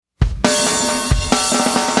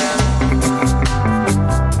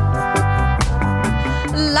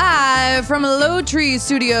from Low Tree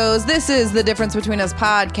Studios. This is the Difference Between Us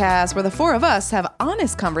podcast, where the four of us have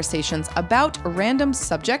honest conversations about random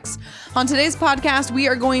subjects. On today's podcast, we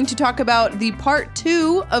are going to talk about the part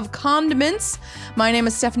 2 of Condiments. My name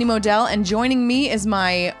is Stephanie Modell, and joining me is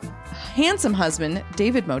my handsome husband,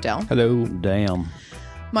 David Modell. Hello. Damn.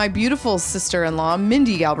 My beautiful sister-in-law,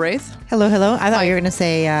 Mindy Galbraith. Hello, hello. I thought you were going to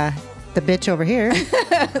say the bitch over here.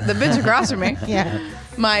 The bitch across from me. Yeah.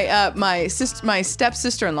 My step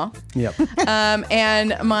sister-in-law. Yep.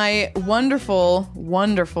 And my wonderful,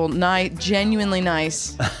 genuinely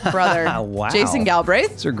nice brother, Wow. Jason Galbraith.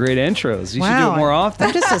 These are great intros. You should Wow. do it more often.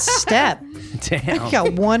 I'm just a step. Damn. Like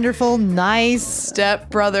a wonderful, nice. Step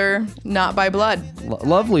brother, not by blood.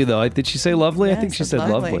 Lovely, though. Did she say lovely? I Yeah, think it she said said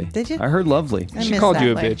lovely. lovely. Did you? I heard lovely. I She miss called that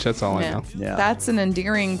you a way. bitch. That's all I know. Yeah. That's an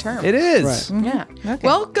endearing term. It is. Right. Yeah. Okay.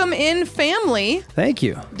 Welcome in, family. Thank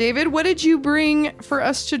you. David, what did you bring for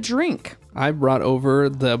us to drink? I brought over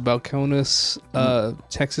the Balcones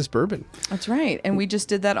Texas bourbon. That's right. And we just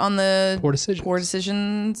did that on the Poor Decisions. Poor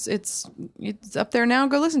Decisions. It's up there now.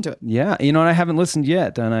 Go listen to it. Yeah. You know what? I haven't listened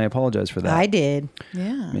yet, and I apologize for that. I did.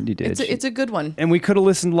 Yeah. Mindy did. It's a good one. And we could have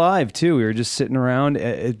listened live too. We were just sitting around.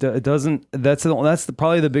 It doesn't. That's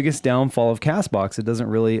probably the biggest downfall of Castbox. It doesn't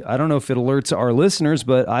really. I don't know if it alerts our listeners,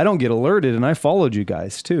 but I don't get alerted, and I followed you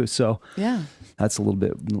guys too. So Yeah. that's a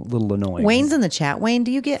little annoying. Wayne's in the chat. Wayne,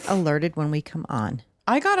 do you get alerted when we come on?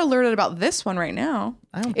 I got alerted about this one right now.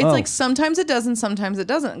 Oh. It's like sometimes it does and sometimes it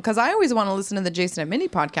doesn't. Because I always want to listen to the Jason and Mindy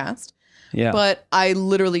podcast. Yeah. But I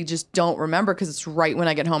literally just don't remember because it's right when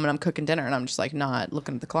I get home and I'm cooking dinner and I'm just like not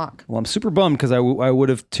looking at the clock. Well, I'm super bummed because I would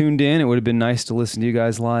have tuned in. It would have been nice to listen to you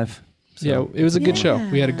guys live. So. Yeah, it was a good show.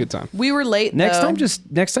 We had a good time. We were late Next though. time,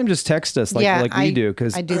 just text us like we do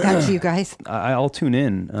because I do that to you guys. I'll tune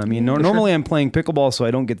in. I mean, normally I'm playing pickleball, so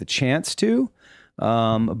I don't get the chance to.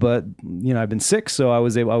 But you know, I've been sick, so I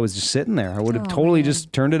was just sitting there. I would have totally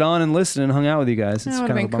just turned it on and listened and hung out with you guys. It's That would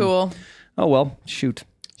kind have of been cool. Oh well, shoot.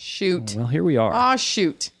 Shoot. Well, here we are. Ah,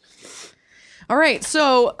 shoot. All right.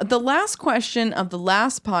 So the last question of the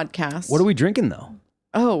last podcast. What are we drinking though?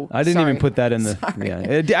 Oh, I didn't sorry. even put that in the. Sorry.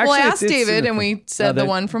 Yeah. Well, I asked David, and we said the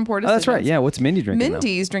one from Poor Oh, Decisions. that's right. Yeah. What's Mindy drinking? though?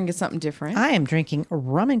 Mindy's drinking something different. I am drinking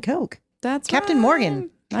rum and Coke. That's Captain right. Morgan.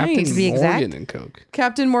 Nice. Captain To be exact. Morgan and Coke.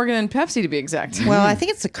 Captain Morgan and Pepsi, to be exact. Well, I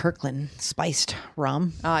think it's the Kirkland spiced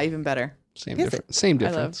rum. Even better. Same Is difference. Same I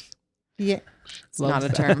love. difference. Yeah. It's not a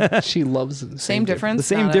term. She loves it. Same difference. The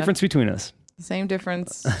same not difference between us. Same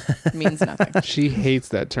difference means nothing. She hates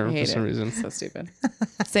that I term for hate some it. reason. It's so stupid.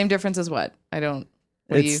 Same difference as what? I don't.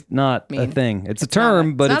 What do you It's not a mean? thing. It's a not term,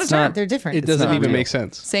 a- but it's it's not a term. not. They're different. It doesn't not even real. make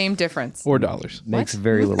sense. Same difference. Or dollars. Makes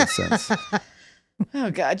very little sense.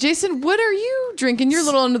 Oh God, Jason, what are you drinking? You're a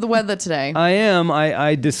little under the weather today. I am.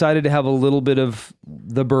 I decided to have a little bit of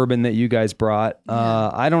the bourbon that you guys brought.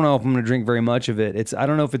 I don't know if I'm going to drink very much of it. I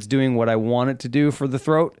don't know if it's doing what I want it to do for the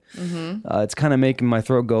throat. It's kind of making my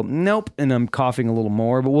throat go nope, and I'm coughing a little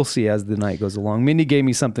more. But we'll see as the night goes along. Mindy gave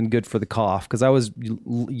me something good for the cough because I was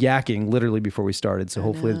yakking literally before we started. So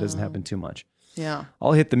hopefully it doesn't happen too much. Yeah.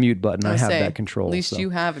 I'll hit the mute button. I have say, that control. At least so.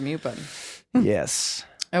 you have a mute button. Yes.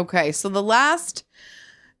 Okay, so the last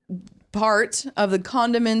part of the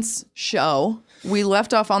Condiments show, we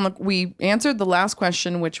left off on we answered the last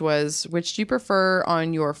question, which was, which do you prefer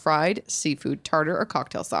on your fried seafood, tartar or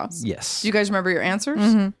cocktail sauce? Yes. Do you guys remember your answers?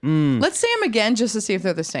 Let's say them again just to see if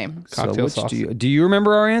they're the same. Cocktail which sauce. do you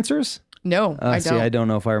remember our answers? No, I See, don't. I don't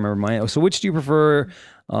know if I remember mine. So which do you prefer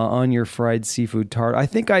on your fried seafood tartar? I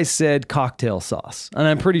think I said cocktail sauce. And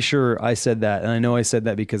I'm pretty sure I said that. And I know I said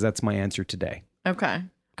that because that's my answer today. Okay.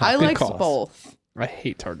 I Good like call. both. I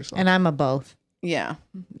hate tartar sauce. And I'm a both. Yeah.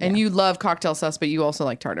 And you love cocktail sauce, but you also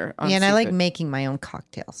like tartar. on Yeah, and I like seafood. making my own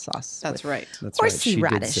cocktail sauce. That's right. That's Or right. sea She did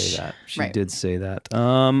radish. say that. She Right. did say that.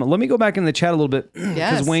 Let me go back in the chat a little bit because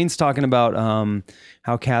Yes. Wayne's talking about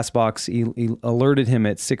how Castbox alerted him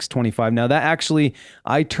at 6:25. Now that actually,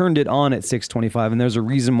 I turned it on at 6:25, and there's a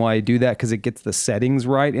reason why I do that because it gets the settings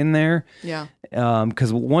right in there. Yeah.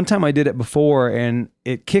 Because one time I did it before and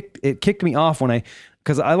it kicked me off when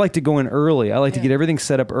because I like to go in early. I like to get everything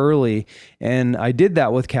set up early. And I did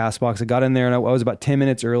that with Castbox. I got in there and I was about 10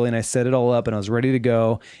 minutes early and I set it all up and I was ready to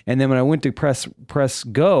go. And then when I went to press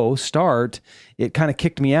go, start, it kind of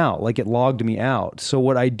kicked me out, like it logged me out. So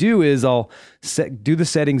what I do is I'll do the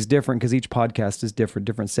settings different because each podcast is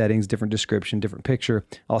different settings, different description, different picture.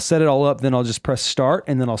 I'll set it all up, then I'll just press start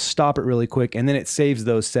and then I'll stop it really quick. And then it saves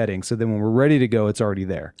those settings. So then when we're ready to go, it's already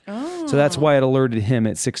there. So that's why it alerted him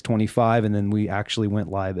at 6:25, and then we actually went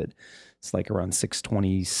live at it's like around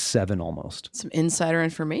 6:27 almost. Some insider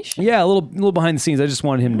information. Yeah, a little behind the scenes. I just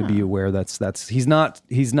wanted him to be aware that's he's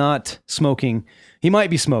not smoking He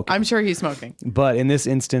might be smoking, I'm sure he's smoking. but in this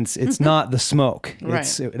instance, it's not the smoke.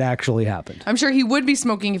 Right. It actually happened. I'm sure he would be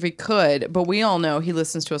smoking if he could, but we all know he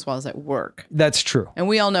listens to us while he's at work. That's true. And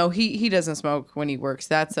we all know he doesn't smoke when he works.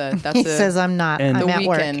 He says, I'm not. And I'm the at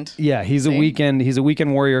work. weekend. Yeah, he's a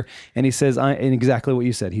weekend warrior, and he says, and exactly what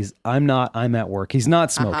you said. I'm at work. He's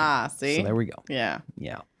not smoking. See? So there we go. Yeah.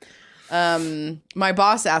 Yeah. My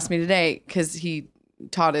boss asked me today because he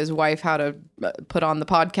taught his wife how to put on the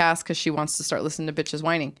podcast because she wants to start listening to bitches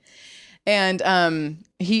whining. And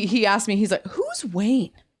he asked me, he's like, who's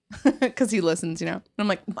Wayne? Because he listens, And I'm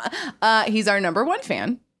like, he's our number one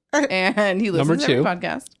fan. And he listens to every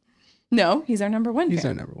podcast. No, he's our number one He's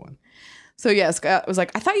fan. our number one. So yeah, Scott was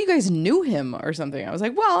like, I thought you guys knew him or something. I was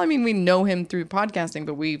like, well, I mean, we know him through podcasting,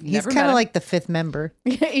 but we've He's never met kind of him. like the fifth member.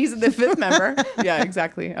 He's the fifth member. Yeah,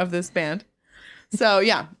 exactly. Of this band. So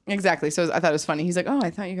yeah, exactly. So I thought it was funny. He's like, oh, I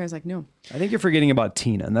thought you guys like knew him. I think you're forgetting about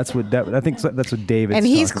Tina, and I think that's what David's And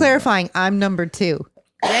he's talking clarifying, I'm number 2.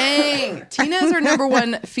 Dang. Tina is our number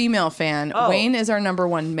one female fan. Wayne is our number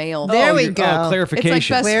one male. There we you're- go. clarification. It's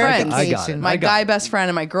like best friends. I got it. My guy best friend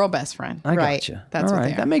and my girl best friend. I Right. gotcha. That's All what right.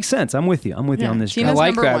 they are. That makes sense. I'm with you. I'm with you Yeah. on this. Tina's I like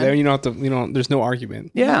number that. one. There, you don't have to. There's no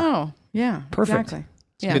argument. Yeah. Oh, yeah. Perfect. Exactly.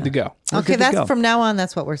 Yeah. Good to go. We're Okay, good to go. that's from now on.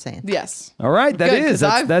 That's what we're saying. Yes. All right. That Good, is. 'cause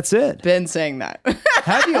I've That's it. been saying that.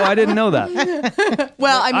 Have you? I didn't know that.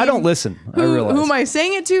 Well, I mean, I don't listen. I realize. Who am I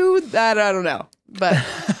saying it to? That I don't know. But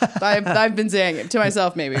I've been saying it to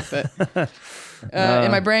myself maybe, but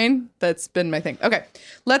in my brain, that's been my thing. Okay,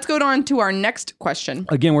 let's go on to our next question.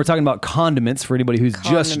 Again, we're talking about condiments for anybody who's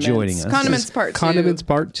just joining us. Condiments part 2. Condiments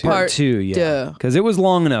part 2. Part 2, yeah. Because it was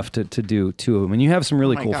long enough to do 2 of them. And you have some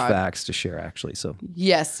really my cool God. facts to share, actually. So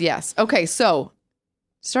Yes. Okay, so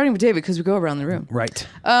starting with David because we go around the room. right.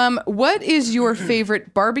 What is your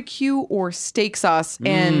favorite barbecue or steak sauce,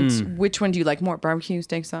 and which one do you like more? Barbecue,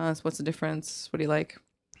 steak sauce? What's the difference? What do you like?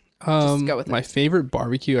 Just go with My it. favorite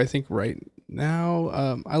barbecue, I think, right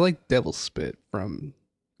now, I like Devil's Spit from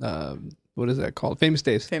what is that called? Famous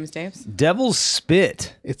Dave's. Famous Dave's. Devil's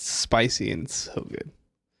Spit. It's spicy and it's so good.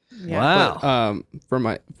 Yeah. Wow.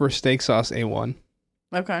 But, for steak sauce, A1,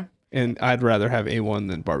 Okay. and I'd rather have A1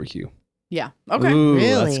 than barbecue. Yeah. Okay. Ooh,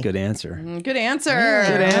 Really? that's a good answer. Good answer.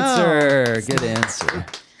 Good answer. Good answer.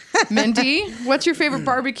 Mindy, what's your favorite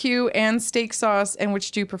barbecue and steak sauce, and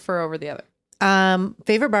which do you prefer over the other?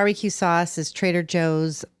 Favorite barbecue sauce is Trader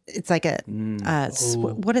Joe's. It's like a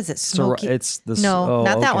what is it? Smoky. It's the no,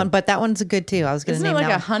 not that okay. one, but that one's good too. I was going to Isn't name it like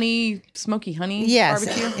that a one. honey, smoky honey Yes,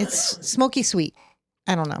 barbecue? it's smoky sweet.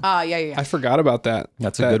 I don't know. Yeah. I forgot about that.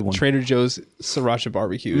 That's a That good one. Trader Joe's Sriracha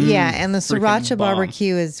barbecue. Yeah, and the freaking sriracha bomb.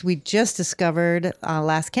 barbecue is we just discovered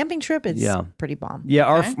last camping trip. It's pretty bomb.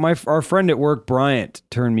 Yeah, Okay. our friend at work, Bryant,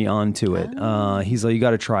 turned me on to it. He's like, you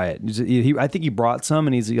got to try it. I think he brought some,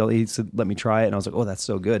 and he said, let me try it, and I was like, oh, that's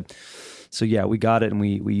so good. So yeah, we got it, and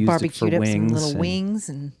we used Barbecued it for up some wings. little and wings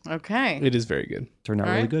and Okay. It is very good. Turned out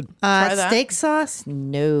All really right. good. Try that. steak sauce.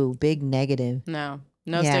 No, big negative. No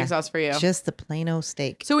Yeah, steak sauce for you. Just the plain old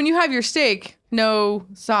steak. So when you have your steak, no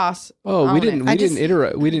sauce. Oh, on we it. didn't. I We just- didn't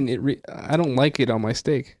iterate. We didn't. I don't like it on my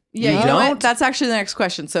steak. Yeah, You you know what? don't? That's actually the next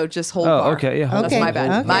question. So just hold Oh, bar. okay. Yeah. That's Okay, my bad.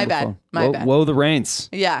 okay. My bad. My whoa, bad. Whoa, the reins.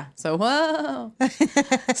 Yeah. So whoa.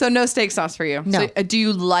 So no steak sauce for you. No. So, do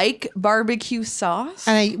you like barbecue sauce?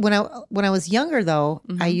 And when I was younger though,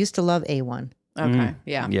 I used to love A1. Okay.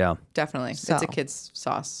 Yeah. Yeah. Definitely. So. It's a kid's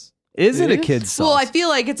sauce. Is it a is? kid's sauce? Well, I feel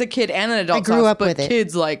like it's a kid and an adult I grew sauce, up but with it.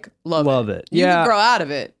 kids like love it. it. You Yeah. can grow out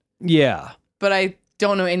of it, Yeah. but I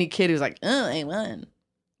don't know any kid who's like, oh, I won.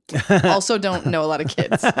 Also, don't know a lot of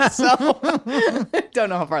kids, so don't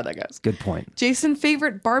know how far that goes. Good point. Jason,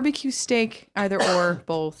 favorite barbecue steak, either or,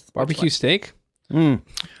 both. Barbecue steak. Well,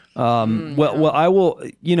 I will.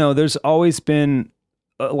 There's always been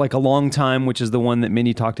like a long time, which is the one that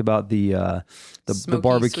Minnie talked about the Smoky,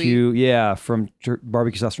 barbecue, from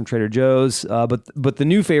barbecue sauce from Trader Joe's. But the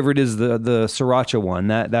new favorite is the sriracha one.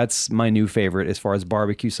 That's my new favorite as far as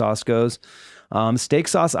barbecue sauce goes. Steak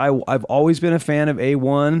sauce, I've always been a fan of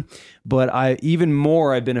A1, but I've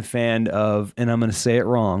been a fan of, and I'm going to say it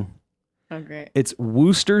wrong. Oh, great. It's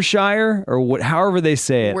Worcestershire or however they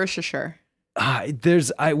say it. Worcestershire.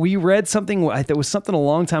 We read something. There was something a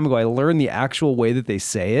long time ago. I learned the actual way that they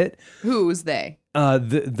say it. Who's they?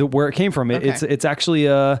 The where it came from. Okay. It's actually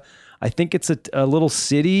I think it's a little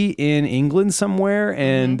city in England somewhere,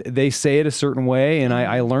 and they say it a certain way. And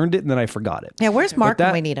I learned it, and then I forgot it. Yeah, where's Mark that-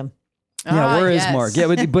 when we need him? Yeah, where is yes. Mark?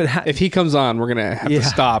 Yeah, but If he comes on, we're gonna have to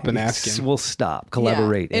stop and ask him. We'll stop,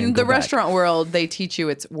 collaborate. Yeah. In and the go back. restaurant world, they teach you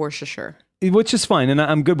it's Worcestershire. which is fine, and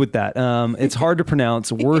I'm good with that. It's hard to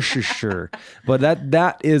pronounce Worcestershire, but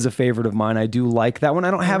that is a favorite of mine. I do like that one.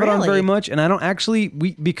 I don't have it on Really? very much, and I don't actually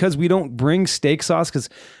because we don't bring steak sauce because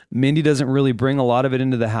Mindy doesn't really bring a lot of it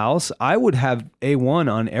into the house. I would have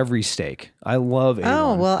A1 on every steak. I love A1.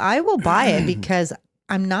 Oh, well, I will buy it because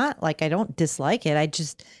I'm not like, I don't dislike it. I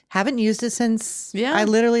just haven't used it since I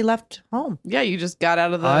literally left home. Yeah, you just got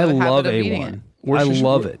out of the I habit love of eating it. A1. I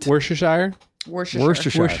love it. Worcestershire.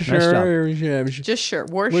 Worcestershire. Nice job. Just sure.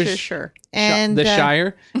 Worcestershire. And the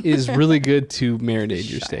Shire is really good to marinate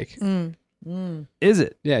your steak. Is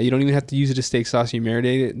it? Yeah, you don't even have to use it as steak sauce. You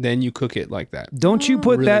marinate it, then you cook it like that. Don't you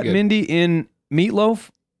put Really that, good. Mindy, in meatloaf?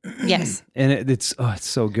 yes. And it's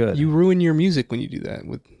so good. You ruin your music when you do that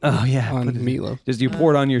with on put it- meatloaf. Just you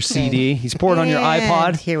pour it on your CD. He's poured on your And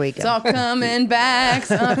iPod. Here we It's go. all coming back.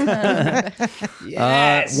 It's all coming back.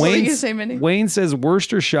 Yes. What were you gonna say, Mindy? Wayne says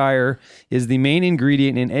Worcestershire is the main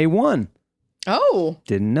ingredient in A1. Oh,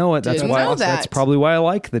 Didn't know it. That's Didn't why. know That's that. probably why I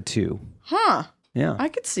like the two. huh. Yeah. I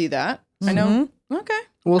could see that. I know. Okay.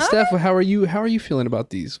 Well, Steph, how are you feeling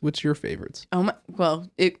about these? What's your favorites? Oh my.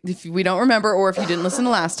 Well, if we don't remember, or if you didn't listen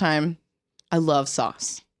to last time, I love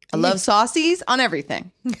sauce. I love saucies on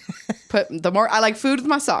everything. I like food with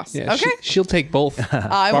my sauce. Yeah, Okay. she'll take both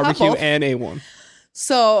I will have barbecue both. and A1.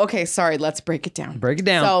 So, okay, sorry, let's break it down. Break it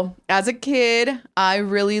down. So, as a kid, I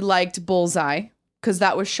really liked Bullseye because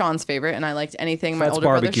that was Sean's favorite, and I liked anything my That's older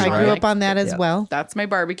brother barbecue, Sean I grew right? up on that as Yeah. well. That's my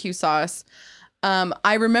barbecue sauce.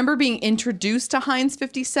 I remember being introduced to Heinz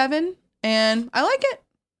 57, and I like it.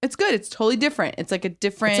 It's good. It's totally different. It's like a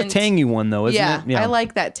different. It's a tangy one though, isn't it? I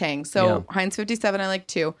like that tang. So Yeah. Heinz 57, I like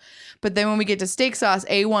too. But then when we get to steak sauce,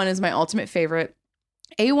 A1 is my ultimate favorite.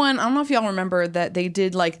 A1, I don't know if y'all remember that they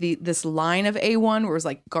did like this line of A1 where it was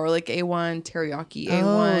like garlic A1, teriyaki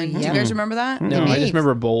A1. Do yeah. you guys remember that? No, I Nice. just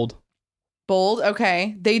remember bold. Bold.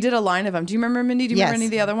 Okay. They did a line of them. Do you remember, Mindy? Do you remember Yes. any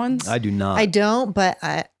of the other ones? I do not. I don't, but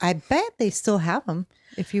I bet they still have them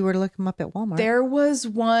if you were to look them up at Walmart. There was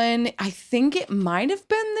one, I think it might have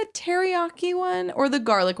been the teriyaki one or the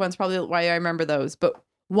garlic one's probably why I remember those. But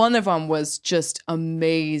one of them was just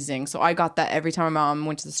amazing. So I got that every time my mom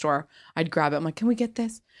went to the store. I'd grab it. I'm like, can we get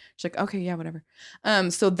this? She's like, okay, yeah, whatever.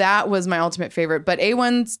 So that was my ultimate favorite. But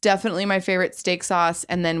A1's definitely my favorite steak sauce.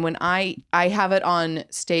 And then when I have it on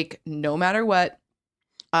steak no matter what.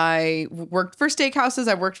 I worked for steakhouses.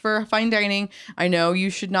 I worked for fine dining. I know you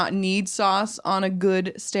should not need sauce on a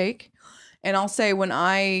good steak. And I'll say when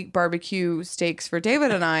I barbecue steaks for David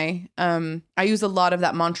and I use a lot of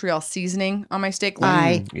that Montreal seasoning on my steak.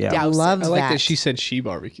 I yeah. douse love I like that. that she said she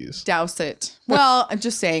barbecues. douse it. Well, I'm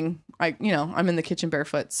just saying, I'm in the kitchen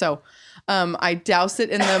barefoot. So I douse it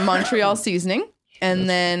in the Montreal seasoning. And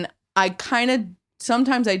then I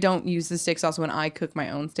sometimes I don't use the steak sauce when I cook my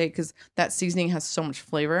own steak because that seasoning has so much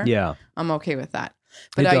flavor. Yeah. I'm okay with that.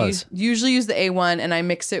 But It I does. usually use the A1 and I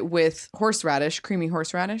mix it with horseradish, creamy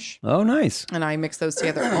horseradish. Oh, nice. And I mix those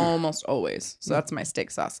together almost always. So that's my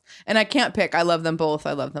steak sauce. And I can't pick. I love them both.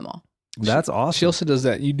 I love them all. That's She awesome. also does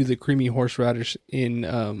that. You do the creamy horseradish in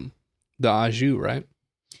the au jus, right?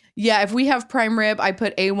 Yeah, if we have prime rib, I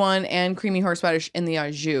put A1 and creamy horseradish in the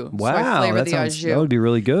au jus. So I Wow, flavor that the au sounds, jus. that would be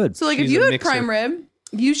really good. So like if She's you a had mixer. prime rib,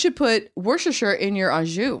 you should put Worcestershire in your au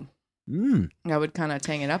jus. Mm. That would kind of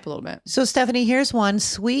tang it up a little bit. So, Stephanie, here's one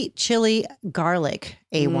sweet chili garlic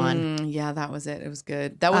A1, Yeah, that was it. It was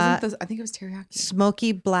good. That wasn't I think it was teriyaki.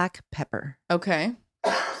 smoky black pepper. Okay.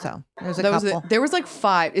 So, there's a That was couple. it. There was like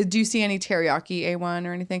 5. Do you see any teriyaki A1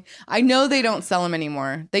 or anything? I know they don't sell them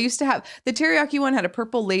anymore. They used to have the teriyaki one had a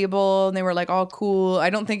purple label and they were like all cool. I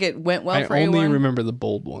don't think it went well I for only A1. remember the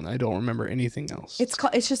bold one. I don't remember anything else. It's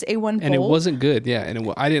just A1 bold. And it wasn't good. Yeah,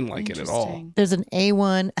 and I didn't like it at all. Interesting. There's an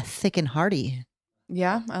A1 thick and hearty.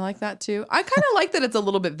 Yeah, I like that too. I kind of like that it's a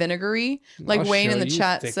little bit vinegary. Like I'll Wayne show in the you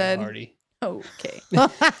chat thick and said. hearty. Okay.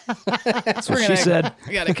 That's what she said.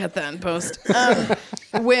 I gotta cut that in post.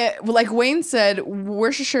 Like Wayne said,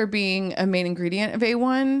 Worcestershire being a main ingredient of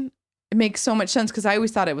A1, it makes so much sense because I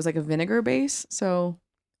always thought it was like a vinegar base. So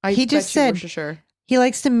He just said- Worcestershire. He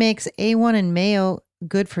likes to mix A1 and mayo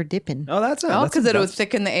good for dipping. Oh, that's Oh, because it would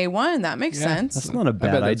thicken the A1. That makes Yeah, sense. That's not a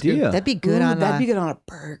bet bad that's good. idea. That'd be good Ooh, on that'd a, be good on a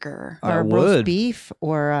burger. I or a would. roast beef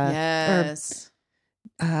or Yes.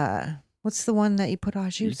 what's the one that you put au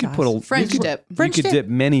jus You could sauce? put a French you could, dip. French you could dip.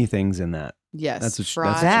 dip many things in that. Yes. That's what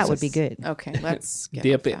fried. that would be good. Okay, let's get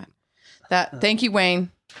Dip off it. that. Thank you,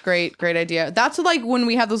 Wayne. Great idea. That's like when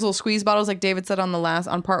we have those little squeeze bottles, like David said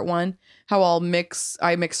on part 1, how I mix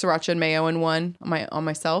sriracha and mayo in one on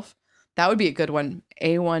myself. That would be a good one.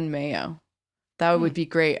 A1 mayo. That would be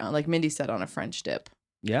great. Like Mindy said, on a French dip.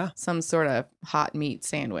 Yeah. some sort of hot meat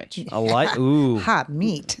sandwich. Ooh. Hot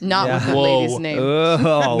meat. Not with the Whoa. lady's name.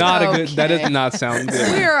 Oh. Not a good. That Okay. does not sound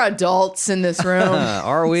good. We're adults in this room.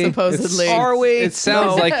 Are we? Supposedly. Are we? It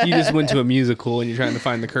sounds like you just went to a musical and you're trying to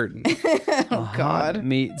find the curtain. Oh God. Hot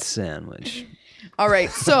meat sandwich. All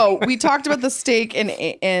right. So we talked about the steak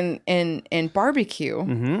and barbecue.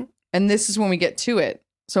 Mm-hmm. And this is when we get to it.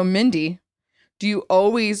 So Mindy, do you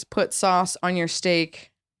always put sauce on your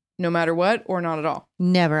steak no matter what or not at all?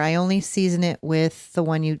 Never. I only season it with the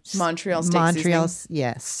one you Montreal steak seasoning?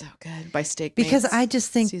 Yes. So good. By Steak Because Mates. I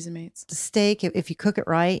just think Season Mates. the steak, if you cook it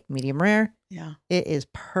right, medium rare, Yeah. it is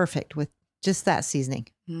perfect with just that seasoning.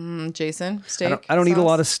 Jason, steak? I don't eat a sauce?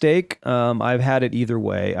 lot of steak. I've had it either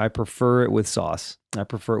way. I prefer it with sauce. I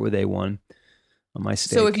prefer it with A1 on my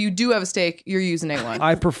steak. So if you do have a steak, you're using A1.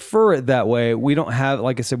 I prefer it that way. We don't have,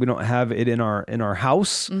 like I said, we don't have it in our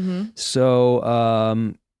house. Mm-hmm. So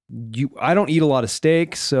I don't eat a lot of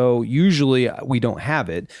steak, so usually we don't have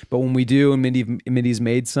it. But when we do, and Mindy's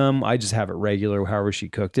made some, I just have it regular, however she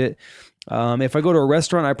cooked it. If I go to a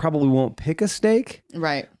restaurant, I probably won't pick a steak.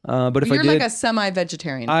 Right. But if You're I did, like a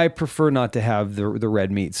semi-vegetarian. I prefer not to have the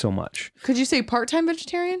red meat so much. Could you say part-time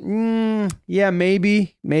vegetarian? Yeah,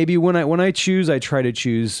 maybe when I choose, I try to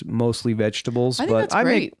choose mostly vegetables. I think but that's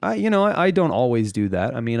great. I don't always do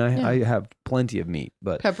that. I mean, I have plenty of meat,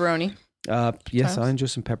 but Pepperoni. yes, I enjoy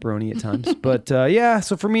some pepperoni at times. But yeah,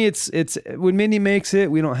 so for me, it's when Mindy makes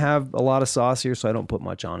it, we don't have a lot of sauce here, so I don't put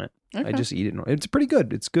much on it. Okay. I just eat it. It's pretty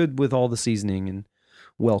good. It's good with all the seasoning and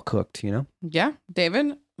well cooked, you know? Yeah.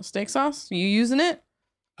 David, steak sauce? You using it?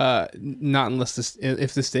 Not unless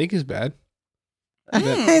if the steak is bad.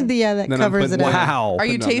 Yeah, that then I'm covers putting it up. Wow. Are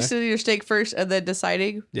you put it on there. tasting your steak first and then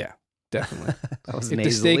deciding? Yeah, definitely. That was If the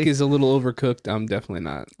nasally. steak is a little overcooked, I'm definitely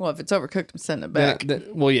not. Well, if it's overcooked, I'm sending it back.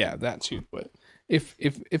 Well, yeah, that too. But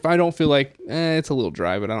if I don't feel like it's a little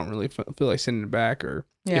dry, but I don't really feel like sending it back, or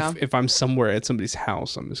Yeah. if I'm somewhere at somebody's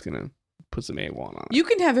house, I'm just gonna put some A1 on it. You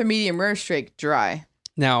can have a medium rare steak dry.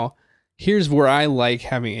 Now, here's where I like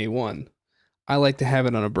having A1. I like to have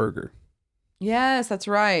it on a burger. Yes, that's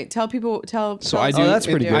right. Tell people. So I do. that's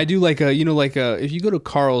pretty good. I do like if you go to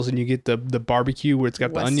Carl's and you get the barbecue where it's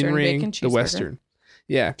got the onion Western ring, bacon the cheeseburger. Western.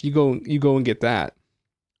 Yeah, if you go and get that,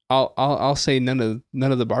 I'll say none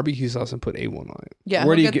of the barbecue sauce and put A1 on it. Yeah.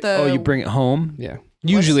 Where do he'll you get get? the Oh, you bring it home. Yeah,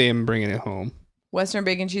 usually I'm bringing it home. Western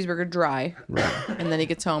bacon cheeseburger dry, Right. and then he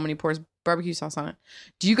gets home and he pours barbecue sauce on it.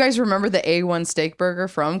 Do you guys remember the A1 steak burger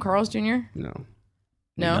from Carl's Jr.? No,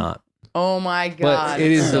 No. Not. Oh my but god!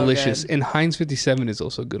 it it's is so delicious. good. And Heinz 57 is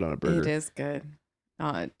also good on a burger. It is good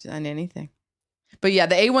on anything. But yeah,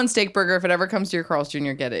 the A1 steak burger, if it ever comes to your Carl's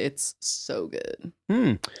Jr., get it. It's so good.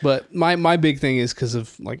 But my big thing is because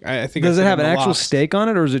of like I think Does I it said have in an the actual Lost. steak on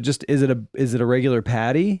it, or is it just is it a regular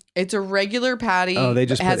patty? It's a regular patty. Oh, they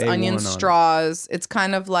just it has put A1 onion on it. straws. It's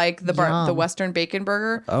kind of like the Yum. Western bacon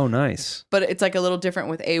burger, Oh, nice. but it's like a little different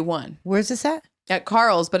with A1 Where's this at? at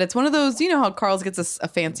Carl's. But it's one of those, you know how Carl's gets a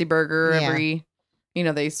fancy burger Yeah. every,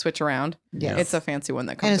 they switch around. Yes. It's a fancy one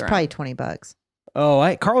that And comes it's around. probably $20.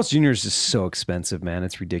 Oh, Carl's Jr. is just so expensive, man.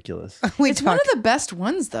 It's ridiculous. It's one of the best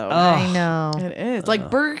ones though. I know. It is.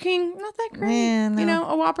 Like Burger King, not that great. Yeah, no.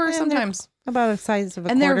 A Whopper Yeah, they're sometimes. About the size of a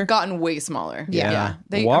And quarter. they've gotten way smaller. Yeah.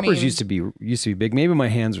 They, Whoppers used to be big. Maybe my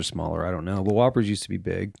hands are smaller. I don't know. But Whoppers used to be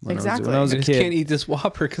big when Exactly. I was I a just can't kid. eat this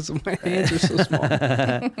Whopper because my hands are so small.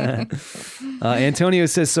 Antonio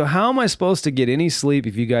says, "So how am I supposed to get any sleep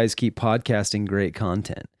if you guys keep podcasting great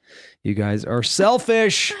content? You guys are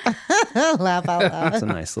selfish." Laugh out loud. That's a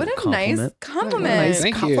nice What little a nice compliment. compliment.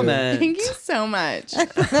 Thank you. compliment. Thank you so much.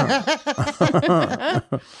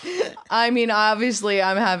 I mean, obviously,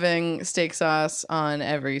 I'm having steak sauce on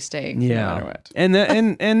every steak, no matter what.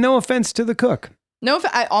 And no offense to the cook. No,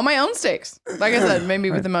 all my own steaks. Like I said,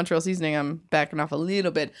 maybe with the Montreal seasoning, I'm backing off a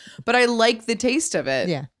little bit, but I like the taste of it.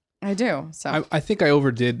 Yeah. I do. So I think I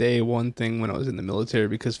overdid the A1 thing when I was in the military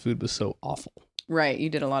because food was so awful. right, you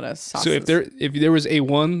did a lot of sauces. So if there was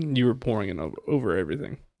A1, you were pouring it over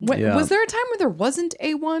everything. Yeah. Was there a time where there wasn't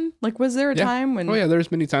A1? Like, was there a Yeah. time when? Oh yeah,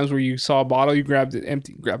 there's many times where you saw a bottle, you grabbed it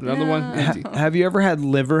empty, grabbed another one Yeah. empty. Have you ever had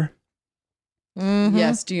liver? Mhm.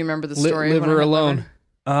 Yes. Do you remember the story? of when I Liver had alone. liver?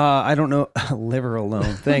 I don't know. Liver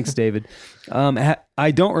alone. Thanks, David.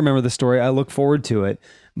 I don't remember the story. I look forward to it,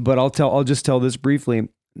 but I'll just tell this briefly.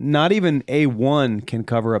 Not even A1 can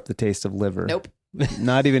cover up the taste of liver. Nope.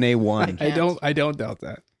 Not even A1. I don't doubt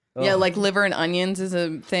that. Yeah, like liver and onions is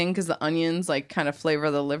a thing because the onions like kind of flavor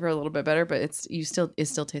the liver a little bit better, but it still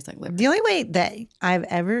tastes like liver. The only way that I've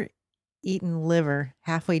ever eaten liver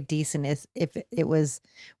halfway decent is if it was.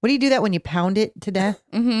 What do you do that when you pound it to death?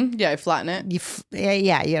 Yeah, I flatten it. You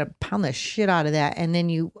gotta pound the shit out of that, and then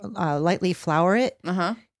you lightly flour it.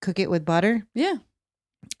 Cook it with butter. Yeah.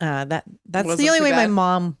 That's the only way my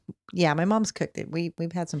mom's cooked it.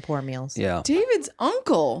 We've had some poor meals. Yeah. David's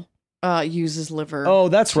uncle uses liver. Oh,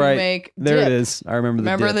 that's right. Make there dip. it is. I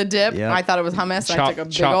remember the dip. Yep. I thought it was hummus. I took a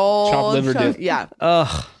big chopped old liver dip. Yeah.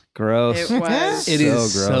 Ugh, gross. It was. It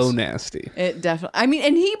is gross. so nasty. It definitely. I mean,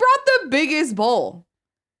 and he brought the biggest bowl.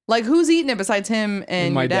 Like, who's eating it besides him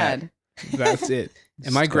and my your dad? That's it.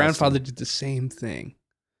 And my grandfather did the same thing.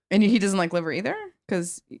 And he doesn't like liver either?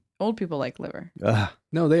 Because old people like liver.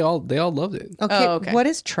 No, they all loved it. Okay. What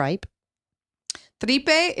is tripe? Tripe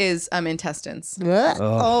is intestines.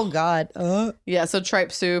 Oh God. Yeah, so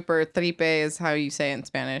tripe soup or tripe is how you say it in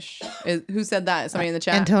Spanish. Who said that? Somebody in the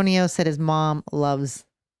chat? Antonio said his mom loves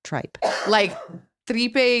tripe. Like,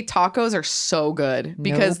 tripe tacos are so good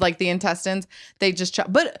because like the intestines, they just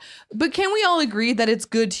chop. But can we all agree that it's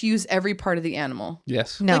good to use every part of the animal?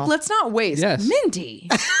 Yes. No. Like, let's not waste. Yes. Mindy.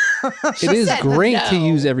 It is great to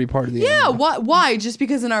use every part of the animal. Yeah, why? Just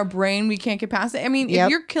because in our brain we can't get past it? I mean, if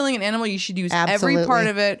you're killing an animal, you should use every part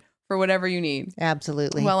of it for whatever you need.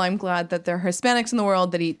 Absolutely. Well, I'm glad that there are Hispanics in the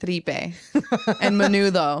world that eat tripe and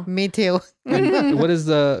menudo. Me too. What is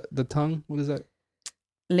the tongue? What is that?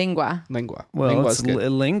 Lengua. Well, Lengua it's is good.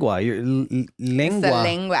 lingua. Lingua.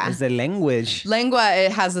 lengua. It's the language. Lengua,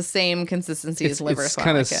 it has the same consistency as liver. It's so I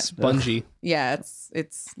kind of like it. spongy. Yeah,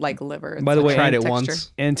 it's like liver. It's By the way, like tried it texture.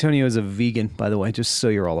 once. Antonio is a vegan, by the way, just so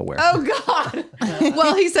you're all aware. Oh God!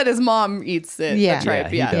 Well, he said his mom eats it. Yeah. the tripe.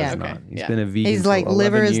 he Yeah, does okay. not. He's Yeah. been a vegan. He's for like 11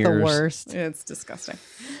 liver is the years. worst. It's disgusting.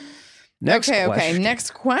 Next Okay. question.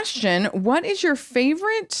 Next question. What is your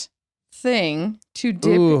favorite thing to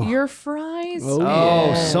dip Ooh. your fries? Oh, in? Oh,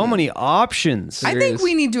 Yeah. so many options. I There think is.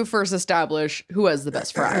 we need to first establish who has the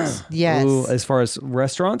best fries. Yes. Ooh, as far as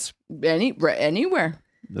restaurants? Anywhere.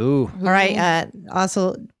 Ooh. All right.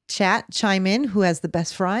 Also, chat chime in. Who has the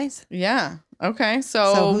best fries? Yeah. Okay.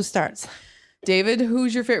 So who starts? David,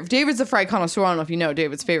 who's your favorite? David's a fry connoisseur. I don't know if you know.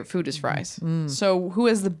 David's favorite food is fries. So who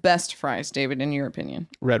has the best fries, David, in your opinion?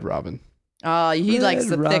 Red Robin. He likes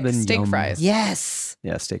the thick Robin, steak yum. fries. Yes.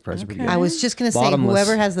 Yeah, steak fries are pretty Okay. good. I was just gonna say Bottomless.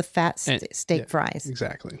 whoever has the fat And- steak yeah. fries.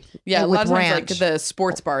 Exactly. Yeah, a And lot of with times ranch. like the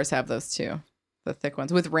sports bars have those too. The thick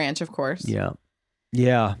ones with ranch, of course. Yeah.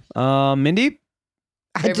 Yeah. Mindy?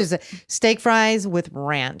 I just steak fries with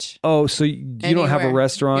ranch. Oh, so you don't have a Anywhere.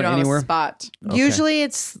 restaurant You don't anywhere? have a spot. Okay. Usually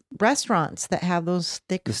it's restaurants that have those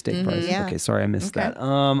thick. The steak Mhm. fries. Yeah. Okay, sorry, I missed Okay. that.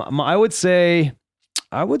 I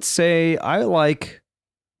would say I like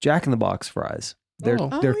Jack in the Box fries. They're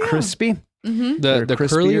Oh. they're yeah. crispy. Mm-hmm. They're The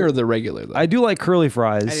curly crispier. or the regular though? I do like curly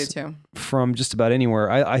fries. I do too. From just about anywhere.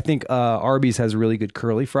 I think Arby's has really good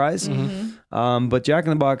curly fries. Mm-hmm. But Jack in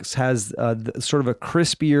the Box has sort of a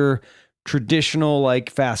crispier, traditional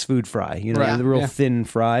like fast food fry. You know, Right. the real Yeah. thin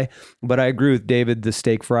fry. But I agree with David. The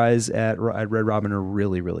steak fries at Red Robin are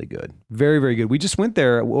really, really good. Very, very good. We just went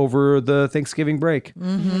there over the Thanksgiving break.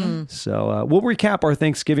 Mm-hmm. So we'll recap our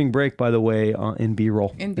Thanksgiving break, by the way, in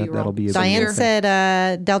B-roll. In B-roll. That'll be a Diane big-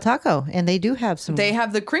 said Del Taco, and they do have some. They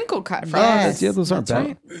have the crinkle cut Oh, fries. Yes. yeah, those aren't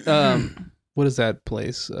That's bad. right. What is that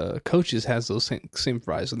place? Coach's has those same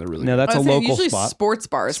fries and they're really No, good. that's I a was saying, local usually spot. sports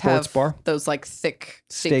bars Sports have bar? those like thick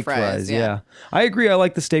Steak fries, yeah. I agree. I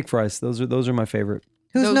like the steak fries. Those are my favorite.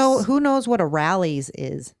 who knows what a Rally's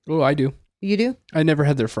is? Oh, I do. You do? I never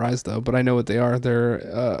had their fries though, but I know what they are.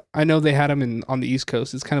 They're I know they had them on the East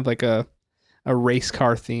Coast. It's kind of like a race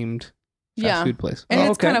car themed fast Yeah. food place. And Oh,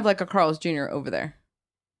 it's okay. kind of like a Carl's Jr. over there.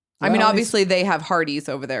 I mean, Well, obviously they have Hardee's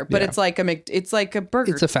over there, but Yeah. it's like it's like a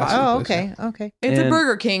burger. It's a fast spot. food Oh, place, okay, okay. It's a And-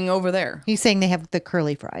 Burger King over there. He's saying they have the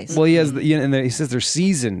curly fries, Well, he has, and he says they're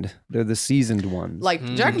seasoned. They're the seasoned ones. Like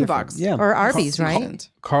Jack in the Box. yeah. or Arby's, right? Seasoned.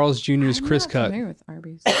 Carl's Jr.'s I'm Chris not Cut. familiar with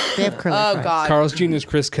Arby's. They have curly Oh fries. God, Carl's Jr.'s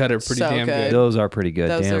Chris Cut are pretty So damn good. good. Those are pretty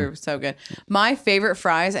good. those Damn. are so good. My favorite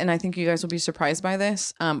fries, and I think you guys will be surprised by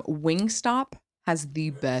this. Wingstop has the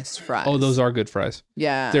best fries. Oh, those are good fries.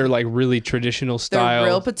 yeah. They're like really traditional style. They're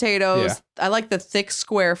real potatoes. Yeah. I like the thick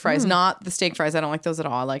square fries, not the steak fries. I don't like those at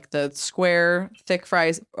all. I like the square thick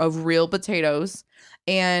fries of real potatoes.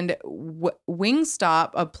 And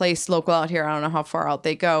Wingstop, a place local out here, I don't know how far out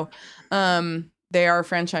they go. They are a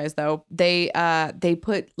franchise though. They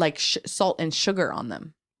put like salt and sugar on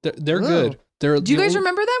them. They're Ooh. good. They're Do you guys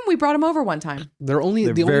remember them? We brought them over one time. They're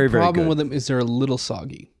They're the very, only very problem good. with them is they're a little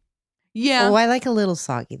soggy. Yeah, Oh, I like a little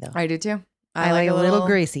soggy though. I do too. I like a little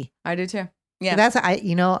greasy. I do too. Yeah, That's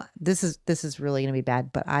this is really gonna be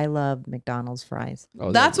bad, but I love McDonald's fries.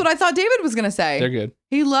 Oh, that's what I thought David was gonna say. They're good.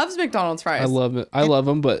 He loves McDonald's fries. I love it. I love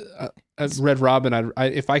them, but At Red Robin,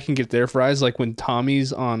 if I can get their fries, like when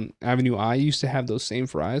Tommy's on Avenue I used to have those same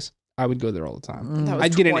fries, I would go there all the time.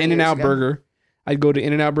 I'd get an In-N-Out burger. I'd go to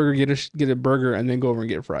In-N-Out Burger, get a burger, and then go over and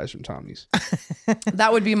get fries from Tommy's.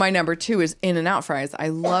 That would be my number 2 is In-N-Out fries. I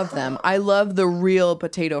love them. I love the real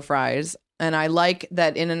potato fries. And I like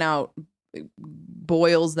that In-N-Out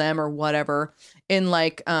boils them or whatever in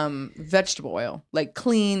like vegetable oil, like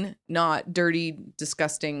clean, not dirty,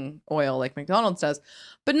 disgusting oil like McDonald's does,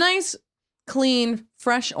 but nice, clean,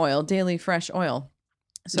 fresh oil, daily fresh oil.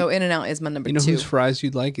 So In-N-Out is my number 2. Whose fries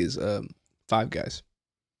you'd like is Five Guys.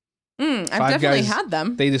 I've definitely had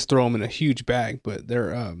them. They just throw them in a huge bag, but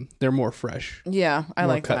they're more fresh. Yeah, I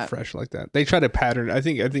like cut that. Fresh like that. They try to pattern. I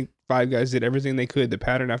think Five Guys did everything they could to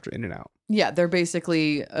pattern after In-N-Out. Yeah, they're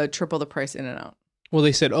basically triple the price In-N-Out. Well,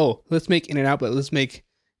 they said, let's make In-N-Out, but let's make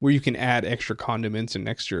where you can add extra condiments and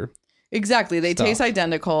extra. Exactly. They taste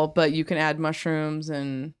identical, but you can add mushrooms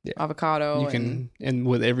and avocado. And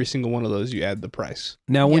with every single one of those, you add the price.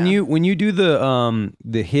 Now, when you do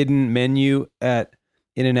the hidden menu at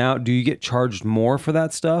In-N-Out, do you get charged more for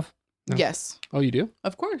that stuff? No. Yes. Oh, you do?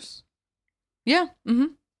 Of course. Yeah. Mm-hmm.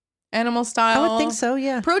 Animal style. I would think so,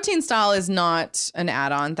 yeah. Protein style is not an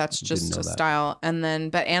add-on. That's just a style. And then,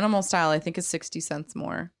 but animal style, I think is 60 cents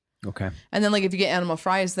more. Okay. And then like if you get animal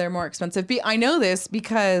fries, they're more expensive. I know this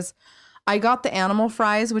because I got the animal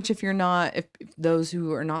fries, which if those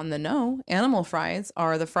who are not in the know, animal fries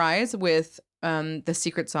are the fries with the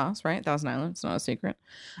secret sauce, right? Thousand Island. It's not a secret.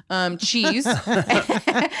 Cheese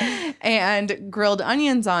and grilled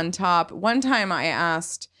onions on top. One time I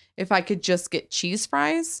asked if I could just get cheese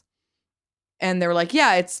fries. And they were like,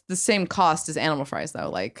 yeah, it's the same cost as animal fries,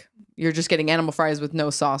 though. Like, you're just getting animal fries with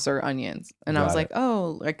no sauce or onions. And I was like,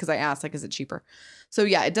 oh, like, because I asked, like, is it cheaper? So,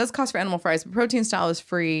 yeah, it does cost for animal fries. But protein style is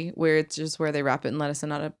free, where it's just where they wrap it in lettuce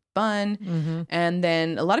and not a bun. Mm-hmm. And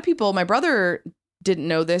then a lot of people, my brother didn't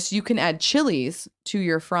know this, you can add chilies to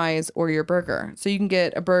your fries or your burger. So you can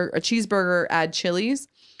get a cheeseburger, add chilies,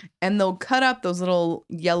 and they'll cut up those little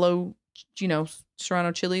yellow,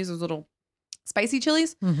 Serrano chilies, those little spicy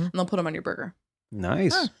chilies, and they'll put them on your burger.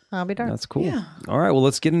 Nice. Huh, I'll be darned. That's cool. Yeah. All right. Well,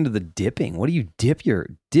 let's get into the dipping. What do you dip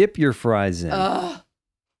your fries in?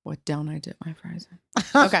 What don't I dip my fries in?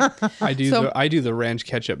 Okay. I do the ranch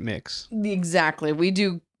ketchup mix. Exactly. We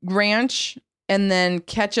do ranch and then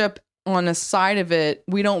ketchup on a side of it.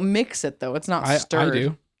 We don't mix it though. It's not stirred. I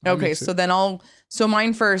do. Okay. So then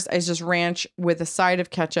mine first is just ranch with a side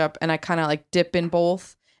of ketchup, and I kind of like dip in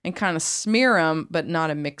both and kind of smear them, but not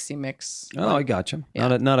a mixy mix. Oh, I got you.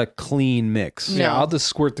 Yeah. Not a clean mix. Yeah, I'll just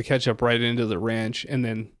squirt the ketchup right into the ranch and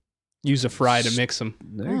then use a fry to mix them.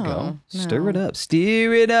 There you go. Stir it up.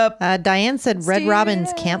 Steer it up. Diane said Red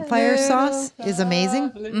Robin's campfire sauce is amazing.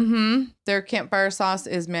 Mm-hmm. Their campfire sauce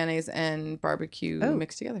is mayonnaise and barbecue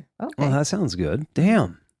mixed together. Okay. Well, that sounds good.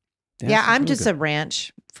 Damn. Yeah, I'm just a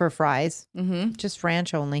ranch for fries. Mm-hmm. Just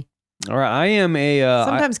ranch only. All right. I am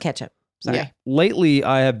sometimes ketchup. Sorry. Yeah. Lately,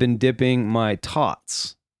 I have been dipping my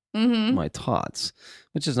tots. Mm-hmm. My tots,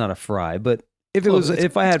 which is not a fry, but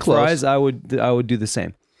if I had fries, I would do the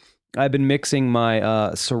same. I've been mixing my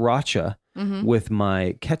sriracha with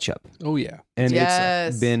my ketchup. Oh yeah, and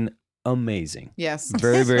it's been amazing. Yes,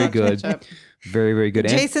 very very good. Very very good.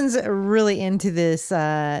 Jason's really into this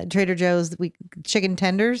Trader Joe's chicken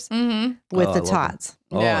tenders with the tots.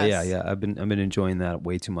 Oh yeah. I've been enjoying that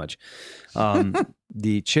way too much.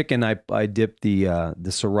 The chicken, I dipped the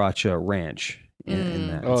sriracha ranch in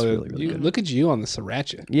that. It's really good. Look at you on the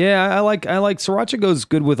sriracha. Yeah, I like sriracha goes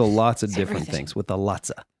good with lots of different things. With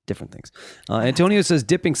lots of different things. Antonio says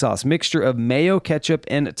dipping sauce, mixture of mayo, ketchup,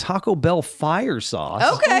 and Taco Bell fire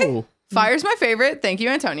sauce. Okay. Oh. Fire's my favorite. Thank you,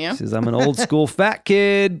 Antonio. He says I'm an old school fat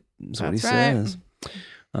kid. That's what he says.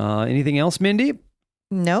 Anything else, Mindy?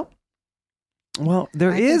 Nope. Well,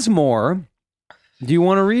 there is more. Do you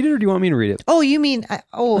want to read it or do you want me to read it? Oh, you mean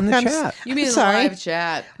in the chat? You mean in the live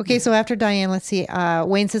chat? Okay, so after Diane, let's see.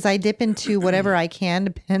 Wayne says I dip into whatever I can,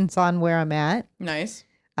 depends on where I'm at. Nice.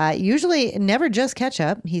 Usually never just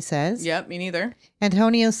ketchup, he says. Yep, me neither.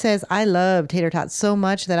 Antonio says, I love tater tots so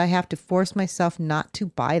much that I have to force myself not to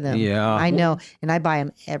buy them. Yeah. I know. And I buy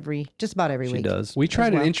them just about every week. She does. We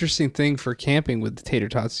tried an interesting thing for camping with the tater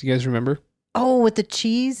tots. You guys remember? Oh, with the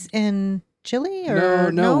cheese and chili?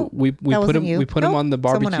 No. We put them on the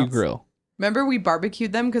barbecue grill. Remember we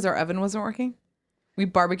barbecued them because our oven wasn't working? We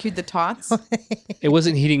barbecued the tots. It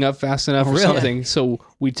wasn't heating up fast enough or something, so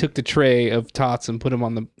we took the tray of tots and put them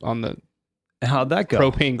on the How'd that go?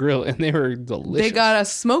 Propane grill, and they were delicious. They got a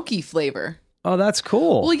smoky flavor. Oh, that's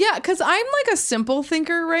cool. Well, yeah, because I'm like a simple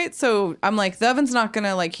thinker, right? So I'm like, the oven's not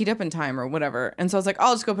gonna like heat up in time or whatever. And so I was like,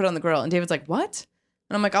 I'll just go put it on the grill. And David's like, what?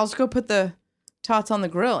 And I'm like, I'll just go put the tots on the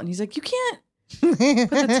grill. And he's like, you can't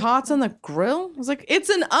put the tots on the grill? I was like, it's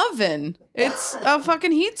an oven. It's a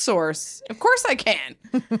fucking heat source. Of course I can.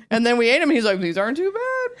 And then we ate them. And he's like, these aren't too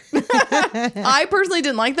bad. I personally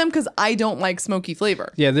didn't like them because I don't like smoky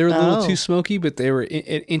flavor. Yeah, they were a little too smoky, but they were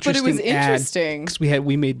interesting. But it was interesting because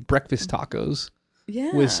we made breakfast tacos.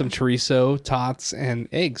 Yeah. With some chorizo, tots, and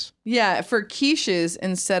eggs. Yeah, for quiches,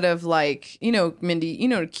 instead of like,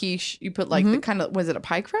 Mindy, quiche, you put like the kind of, was it a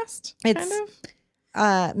pie crust? Made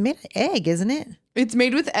of egg, isn't it? It's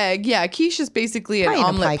made with egg. Yeah, quiche is basically an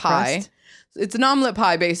omelet pie. It's an omelet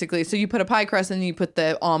pie, basically. So you put a pie crust and then you put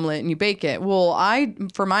the omelet and you bake it. Well,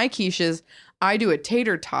 for my quiches, I do a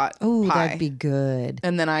tater tot pie. Oh, that'd be good.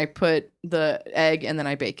 And then I put the egg and then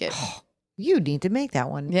I bake it. You need to make that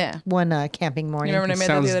one. Yeah. One camping morning. You remember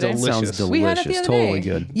when I made that the other day? Sounds delicious. We had it the other totally day.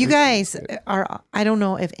 good. You guys I don't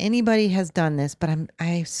know if anybody has done this, but I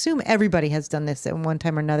assume everybody has done this at one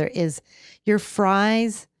time or another, is your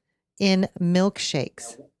fries in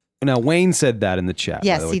milkshakes. Now, Wayne said that in the chat.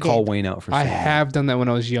 Yes, by the way. he Call did. Wayne out for I saying that. have done that when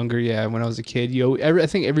I was younger. Yeah, when I was a kid. I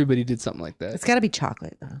think everybody did something like that. It's got to be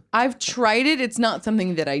chocolate, though. I've tried it. It's not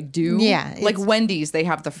something that I do. Yeah, Like Wendy's, they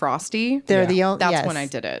have the Frosty. They're the only. That's when I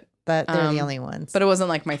did it. But they're the only ones. But it wasn't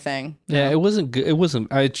like my thing. Yeah, it wasn't good. It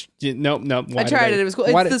wasn't. Nope. I tried it. It was cool.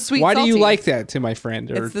 It's the sweet Why do you salty. like that to my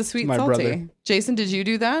friend or It's the sweet my salty. brother? Jason, did you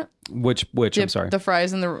do that? Which Dip I'm sorry. the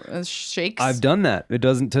fries in the shakes? I've done that. It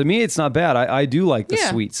doesn't, to me, it's not bad. I do like the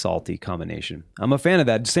Yeah. sweet salty combination. I'm a fan of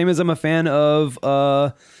that. Same as I'm a fan of,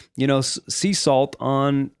 sea salt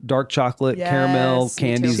on dark chocolate, Yes, caramel, me too.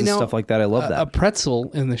 candies and stuff like that. I love A that.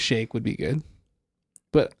 pretzel in the shake would be good,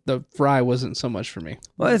 but the fry wasn't so much for me.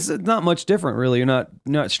 Well, it's not much different, really. You're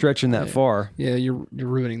not stretching that far. Yeah, you're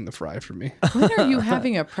ruining the fry for me. When are you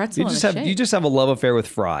having a pretzel in a shake? You just have a love affair with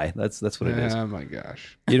fry. That's what it is. Oh my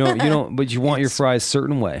gosh. You don't. But you want your fries a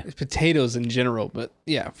certain way. It's potatoes in general, but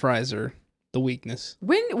yeah, fries are the weakness.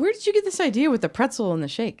 Where did you get this idea with the pretzel in the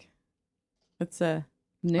shake? That's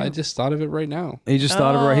new. I just thought of it right now. He just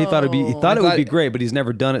thought of it. He thought it would be thought- great, but he's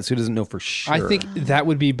never done it, so he doesn't know for sure. I think that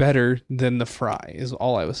would be better than the fry. Is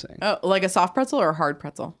all I was saying. Oh, like a soft pretzel or a hard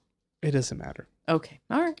pretzel? It doesn't matter. Okay.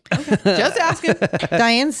 All right. Okay. Just asking.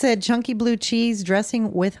 Diane said chunky blue cheese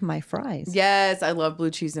dressing with my fries. Yes, I love blue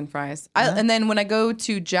cheese and fries. And then when I go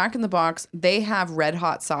to Jack in the Box, they have red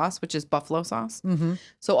hot sauce, which is buffalo sauce. Mm-hmm.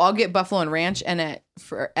 So I'll get buffalo and ranch, and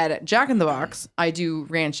at Jack in the Box, I do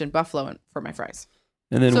ranch and buffalo for my fries.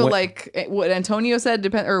 And then So like what Antonio said,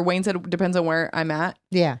 Wayne said, depends on where I'm at.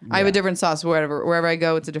 Yeah. I have a different sauce wherever I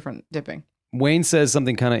go. It's a different dipping. Wayne says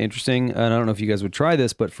something kind of interesting, and I don't know if you guys would try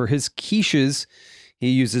this, but for his quiches, he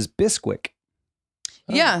uses Bisquick.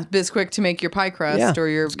 Yeah, Bisquick to make your pie crust or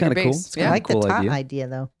your it's kind of base. cool. It's I kinda like cool the tot idea. idea,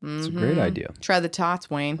 though. It's a great idea. Try the tots,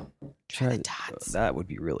 Wayne. Try the tots. That would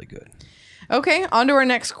be really good. Okay, on to our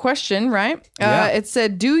next question, right? Yeah. It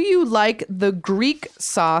said, do you like the Greek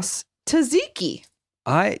sauce tzatziki?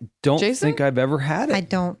 I don't Jason? think I've ever had it. I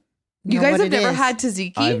don't. You know guys what have it never is. had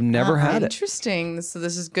tzatziki? I've never had it. Interesting. So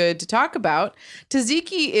this is good to talk about.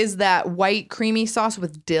 Tzatziki is that white creamy sauce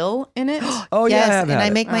with dill in it. Oh Yes, yeah, I have and had I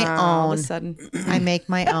it. make my All own. of a sudden. I make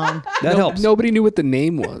my own. That helps. Nobody knew what the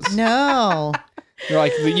name was. No. They're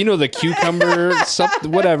like the cucumber,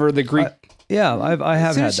 whatever the Greek Yeah, I have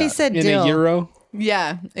As soon had as she that. said in dill. a euro.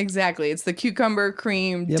 Yeah, exactly. It's the cucumber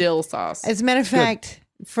cream dill sauce. As a matter of fact,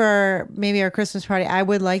 for maybe our Christmas party, I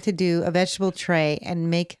would like to do a vegetable tray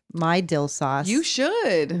and make my dill sauce. You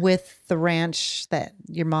should. With the ranch that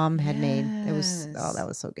your mom had made. It was that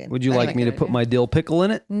was so good. Would you like me to put my dill pickle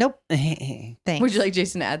in it? Nope. Thanks. Would you like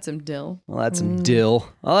Jason to add some dill? I'll add some dill.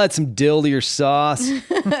 I'll add some dill to your sauce.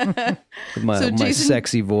 With my Jason,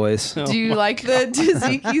 sexy voice. Do you like the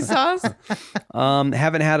tzatziki sauce?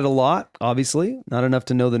 Haven't had it a lot, obviously. Not enough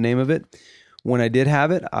to know the name of it. When I did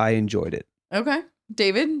have it, I enjoyed it. Okay.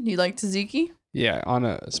 David, you like tzatziki? Yeah,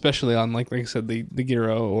 especially on like I said the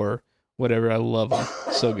gyro or whatever. I love them.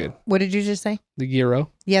 So good. What did you just say? The gyro.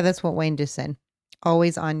 Yeah, that's what Wayne just said.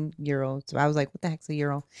 Always on euro. So I was like, what the heck's a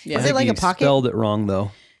euro? Yeah. Is it like a He pocket? spelled it wrong,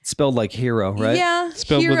 though. It's spelled like hero, right? Yeah.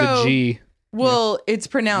 Spelled with a G. Well, it's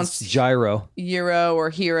pronounced It's gyro. Euro or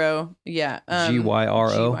hero. Yeah.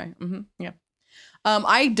 Gyro. Yeah.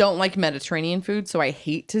 I don't like Mediterranean food, so I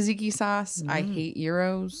hate tzatziki sauce. I hate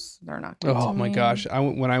gyros. They're not good Oh to my me. gosh!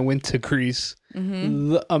 When I went to Greece,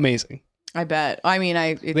 amazing. I bet. I mean, I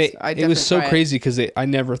It definitely was so try it. crazy because I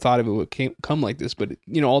never thought of it would come like this. But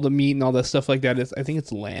all the meat and all that stuff like that is, I think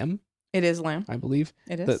it's lamb. It is lamb. I believe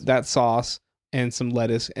It is. that sauce and some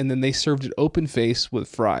lettuce, and then they served it open face with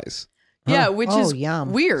fries. Yeah, which is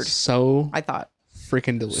yum. weird. So I thought.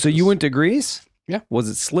 freaking delicious. So you went to Greece? Yeah. Was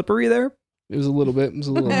it slippery there? It was a little bit. It was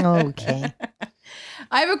a little. Okay.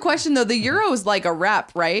 I have a question though. The gyro is like a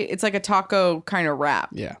wrap, right? It's like a taco kind of wrap.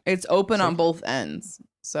 Yeah. It's open on both ends.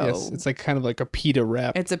 So Yes, it's like kind of like a pita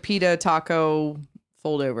wrap. it's a pita taco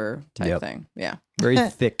fold over type Yep. thing. Yeah. Very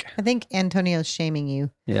thick. I think Antonio's shaming you.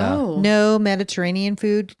 Yeah. Oh. No Mediterranean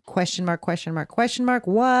food? Question mark, question mark, question mark.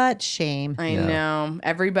 What? Shame. I Yeah. know.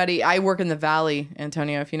 Everybody, I work in the Valley,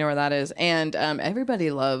 Antonio, if you know where that is. And everybody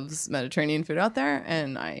loves Mediterranean food out there,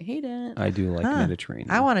 and I hate it. I do like Huh. Mediterranean.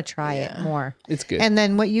 I want to try Yeah. it more. It's good. And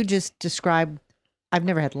then what you just described, I've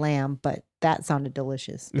never had lamb, but that sounded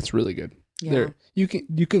delicious. It's really good. Yeah. They're,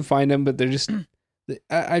 you can find them, but they're just.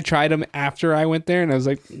 I tried them after I went there, and I was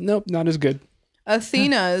like, nope, not as good.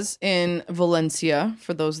 Athena's in Valencia,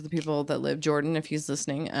 for those of the people that live. Jordan, if he's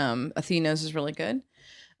listening. Athena's is really good.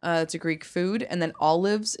 It's a Greek food. And then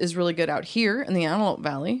Olives is really good out here in the Antelope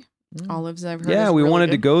Valley. Olives, I've heard. Yeah, is we really wanted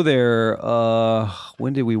to good. go there.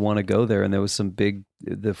 When did we want to go there? And there was some big.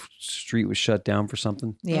 The street was shut down for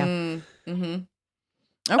something. Yeah. Mm-hmm.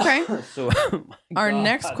 Okay. So Our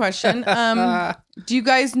next question. Do you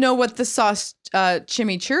guys know what the sauce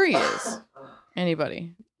chimichurri is?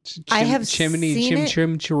 Anybody? I have chimney seen it.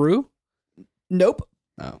 chimichurri. Nope.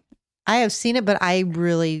 Oh, I have seen it, but I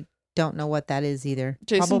really don't know what that is either.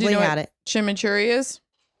 Jason, Probably do you know had what it. chimichurri is?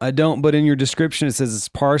 I don't, but in your description it says it's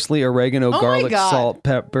parsley, oregano, Oh my garlic, God. salt,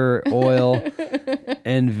 pepper, oil,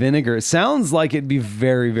 and vinegar. It sounds like it'd be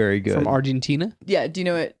very, very good. from Argentina. Yeah. Do you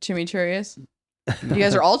know what chimichurri is? You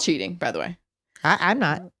guys are all cheating, by the way. I'm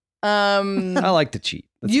not. I like to cheat.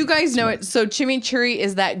 You guys know it. So chimichurri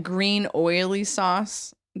is that green oily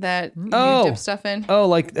sauce that you Oh. dip stuff in. Oh,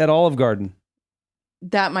 like at Olive Garden.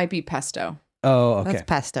 That might be pesto. Oh, okay. That's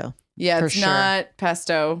pesto. Yeah, For it's sure. not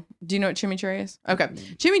pesto. Do you know what chimichurri is? Okay.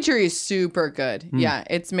 Chimichurri is super good. Yeah,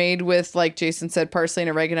 it's made with, like Jason said, parsley and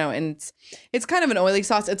oregano, and it's kind of an oily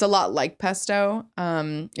sauce. It's a lot like pesto.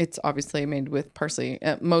 It's obviously made with parsley.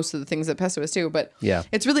 Most of the things that pesto is too, but Yeah.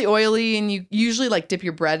 it's really oily, and you usually like dip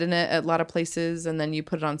your bread in it at a lot of places, and then you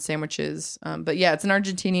put it on sandwiches. But yeah, it's an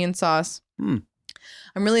Argentinian sauce.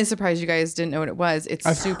 I'm really surprised you guys didn't know what it was. It's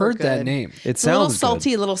I've super heard good. that name. It It's a little sounds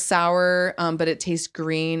salty, a little sour, but it tastes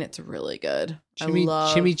green. It's really good. I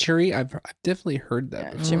love Chimichurri. I've definitely heard that.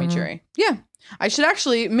 yeah, before. chimichurri. Yeah, I should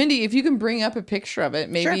actually, Mindy, if you can bring up a picture of it,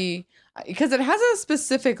 maybe because it has a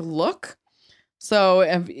specific look. So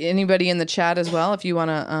if anybody in the chat as well, if you want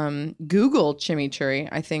to Google chimichurri,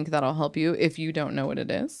 I think that'll help you if you don't know what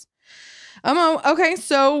it is. Okay,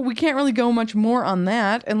 so we can't really go much more on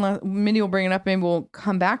that unless Mindy will bring it up. Maybe we'll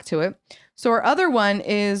come back to it. So our other one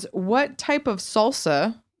is, what type of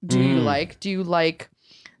salsa do you like? Do you like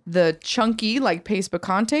the chunky, like paste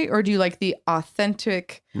picante, or do you like the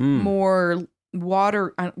authentic, more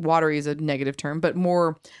watery is a negative term, but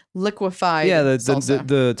more liquefied? Yeah, salsa?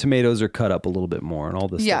 the tomatoes are cut up a little bit more and all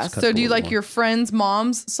this Yeah. stuff's cut So up a do you little like more. your friend's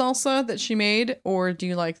mom's salsa that she made, or do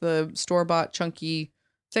you like the store-bought chunky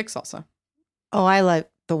thick salsa? Oh, I like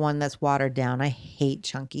the one that's watered down. I hate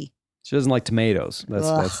chunky. She doesn't like tomatoes. That's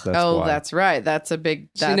why. That's right. That's a big.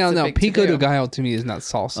 That's See, now, a big pico de to-do. gallo to me is not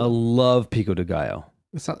salsa. I love pico de gallo.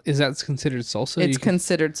 It's not. Is that considered salsa? It's You can-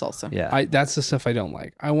 considered salsa. Yeah. that's the stuff I don't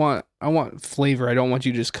like. I want flavor. I don't want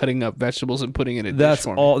you just cutting up vegetables and putting it in a That's dish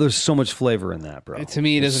for me. all. There's so much flavor in that, bro. To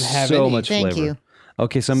me, it doesn't have so any. much Thank flavor. you.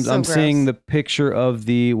 Okay, so I'm So seeing gross. the picture of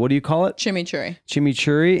the, what do you call it? Chimichurri.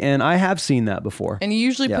 Chimichurri, and I have seen that before. And you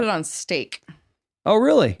usually Yeah. put it on steak. Oh,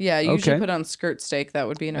 really? Yeah, you usually Okay. put it on skirt steak. That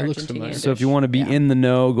would be an It looks Argentinian familiar. dish. So if you want to be in the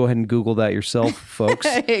know, go ahead and Google that yourself, folks.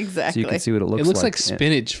 So exactly. you can see what it looks like. It looks like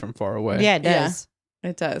spinach from far away. Yeah, it does.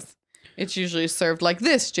 It does. It's usually served like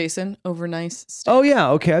this, Jason, over nice steak. Oh, yeah.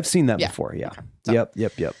 Okay. I've seen that Yeah. before. Yeah. So- Yep.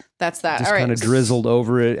 That's that. Just All right. kind of drizzled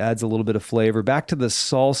over it, adds a little bit of flavor. Back to the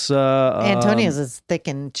salsa. Antonio's is thick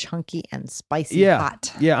and chunky and spicy Yeah.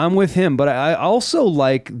 hot. Yeah, I'm with him, but I also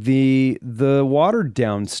like the watered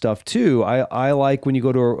down stuff too. I like when you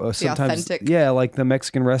go to sometimes authentic. like the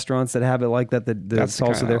Mexican restaurants that have it like that. The That's the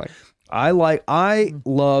salsa kind there. I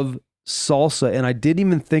love salsa, and I didn't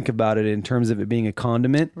even think about it in terms of it being a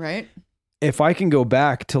condiment. Right? If I can go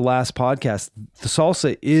back to last podcast, the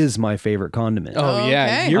salsa is my favorite condiment. Oh yeah,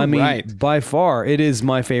 Okay. you're I mean, right. by far, it is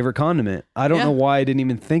my favorite condiment. I don't Yeah. know why I didn't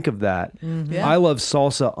even think of that. Yeah. I love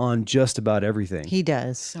salsa on just about everything. He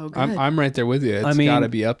does. So good. I'm right there with you. It's mean- got to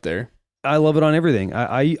be up there. I love it on everything.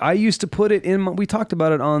 I used to put it in. We talked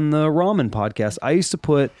about it on the ramen podcast. I used to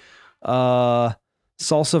put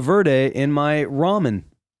salsa verde in my ramen.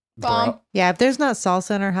 Bomb. Yeah, if there's not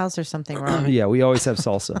salsa in our house, there's something wrong. Yeah, we always have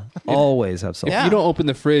salsa. Always have salsa. Yeah. If you don't open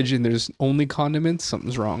the fridge and there's only condiments,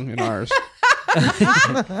 something's wrong in ours.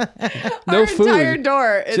 No Our food. entire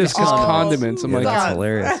door is Just all condiments. I'm like, that's sauce.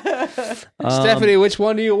 hilarious. Stephanie, which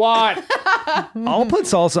one do you want? I'll put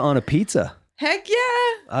salsa on a pizza. Heck yeah.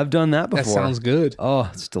 I've done that before. That sounds good. Oh,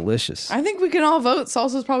 it's delicious. I think we can all vote.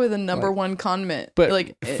 Salsa is probably the number one condiment. But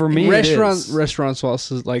like for me, restaurant is.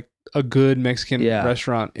 sauce is like a good Mexican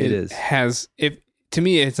restaurant. It is. Has to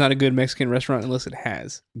me, it's not a good Mexican restaurant unless it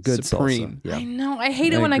has Good supreme. salsa. Yeah. I know. I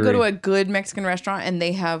hate it when I go to a good Mexican restaurant and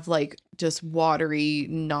they have like just watery,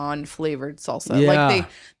 non-flavored salsa. Yeah. Like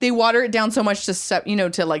they water it down so much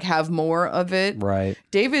to like have more of it. Right.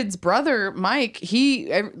 David's brother, Mike,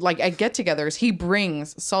 he like at get-togethers, he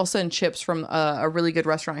brings salsa and chips from a really good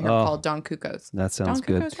restaurant here called Don Cuco's. That sounds Don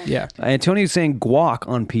good. Cuco's, right? Yeah. Antonio's saying guac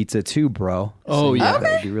on pizza too, bro. Oh, yeah.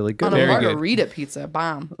 That would be really good. On a Very good. margarita pizza,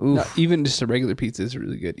 bomb. Oof. No, even just a regular pizza is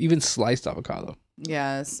really good. Even sliced avocado.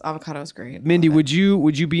 Yes, avocado is great. Mindy, Love it.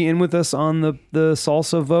 would you be in with us on the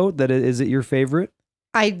salsa vote? Is it your favorite?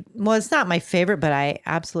 Well, it's not my favorite, but I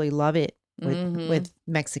absolutely love it with Mhm. with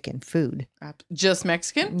Mexican food. Just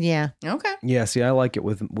Mexican? Yeah. Okay. Yeah, see, I like it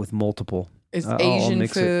with multiple. It's I'll Asian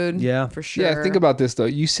mix it. food. Yeah. For sure. Yeah, think about this though.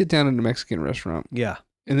 You sit down in a Mexican restaurant Yeah.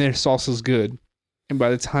 and their salsa's good, and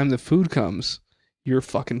by the time the food comes, you're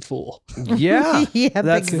fucking full. Yeah. Yeah,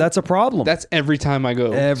 That's a problem. That's every time I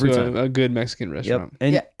go Every to time. a good Mexican Yep. restaurant.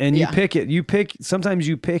 And Yeah. and you Yeah. pick it. Sometimes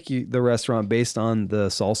you pick the restaurant based on the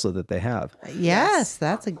salsa that they have. Yes,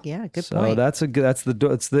 that's a good So point.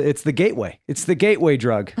 it's the gateway. It's the gateway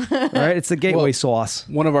drug. Right? It's the gateway Well, sauce.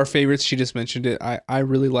 One of our favorites, she just mentioned it. I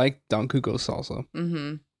really like Don Cuco's salsa.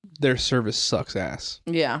 Mm-hmm. Their service sucks ass.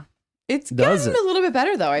 Yeah. It's Does gotten it? a little bit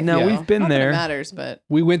better though. I Now, feel. we've been Not that there. It matters, but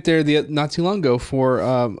We went there not too long ago for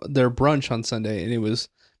their brunch on Sunday, and it was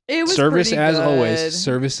it was service pretty as good. always.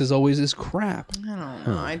 Service as always is crap. I don't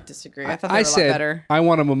know. I disagree. I thought I they were a lot said better. I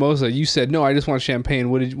want a mimosa. You said no. I just want champagne.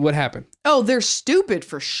 What happened? Oh, they're stupid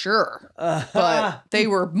for sure, but they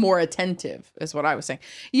were more attentive, is what I was saying.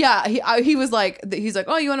 Yeah, he was like, he's like,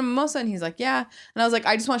 oh, you want a mimosa? And he's like, yeah. And I was like,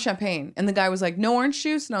 I just want champagne. And the guy was like, no orange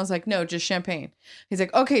juice? And I was like, no, just champagne. He's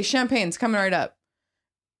like, okay, champagne's coming right up.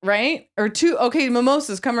 Right? Or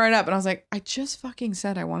mimosa's coming right up. And I was like, I just fucking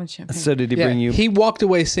said I wanted champagne. So did he bring you? He walked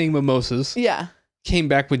away saying mimosas. Yeah. Came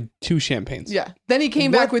back with 2 champagnes. Yeah. Then he came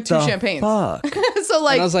back with 2 the champagnes. Fuck? So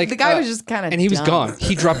like, And I was like, the guy was just kind of and he was gone.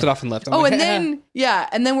 He dropped it off and left. I'm Oh, like, and then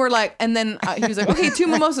and then we're like, and then he was like, okay, 2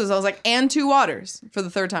 mimosas. I was like, and 2 waters for the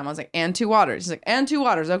third time. I was like, and 2 waters. He's like, and 2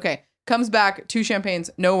 waters. Okay, comes back, 2 champagnes,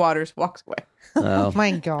 no waters, walks away. Oh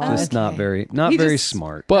my god. Just not very He very just-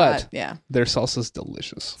 smart. but Yeah, their salsa's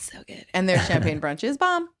delicious. so good. And their champagne brunch is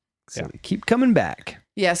bomb. So keep coming back.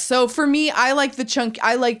 Yes. So for me, I like the chunk.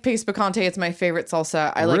 I like paste picante. It's my favorite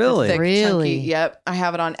salsa. I like Really? the thick, Really? chunky. Yep, I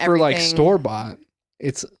have it on For everything. like store bought,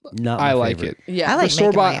 it's Not my I like favorite. it. Yeah, I like For store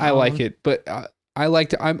making bought, my I like own. it, but I like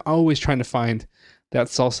to. I'm always trying to find that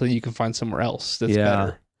salsa you can find somewhere else that's Yeah.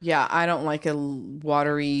 better. yeah. I don't like a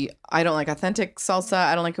watery. I don't like authentic salsa.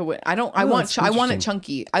 I don't like a. I don't. I Oh, want. that's I want it interesting.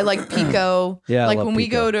 chunky. I like pico. Yeah, I like love when we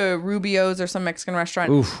pico. go to Rubio's or some Mexican restaurant,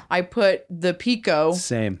 Oof. I put the pico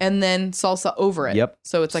Same. and then salsa over it. Yep,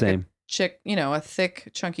 So it's like same. a thick,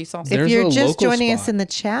 chunky salsa. If There's you're a just local joining us spot. in the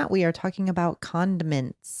chat, we are talking about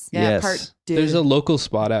condiments. Yeah, Yes. part two. There's a local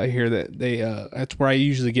spot out here that they. That's where I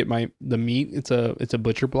usually get the meat. It's a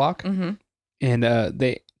butcher block, Mm-hmm. and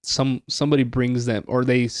somebody brings them or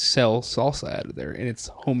they sell salsa out of there, and it's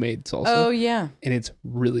homemade salsa. Oh yeah. And it's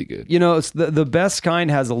really good. You know, it's the best kind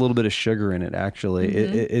has a little bit of sugar in it. Actually,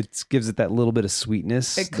 Mhm. it gives it that little bit of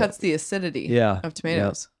sweetness. It cuts the acidity. Yeah. Of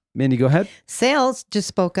tomatoes. Mindy, go ahead. Sales just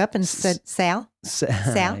spoke up and said, Sal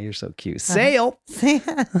Sal, you're so cute. Sale.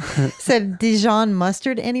 said Dijon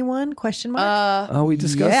mustard. Anyone? Question mark. Oh, we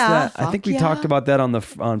discussed Yeah, that. I fuck think we yeah. talked about that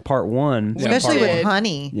on part 1. Yeah, Especially part with one.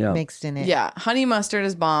 honey Yeah. mixed in it. Yeah, honey mustard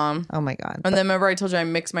is bomb. Oh my god. And then remember I told you I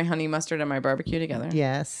mix my honey mustard and my barbecue together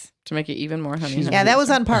Yes. to make it even more honey. Yeah, that was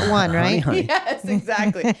on part 1, right? Honey. Yes,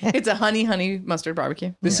 exactly. It's a honey mustard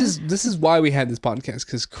barbecue. This is why we had this podcast,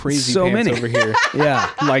 because crazy So pants many. over here Yeah.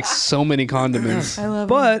 like so many condiments. I love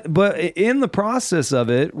But in the process of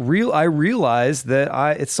it, I realized that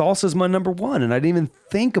salsa is my number 1, and I didn't even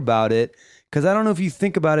think about it because I don't know if you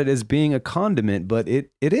think about it as being a condiment, but it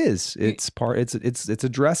is. It's a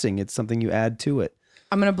dressing. It's something you add to it.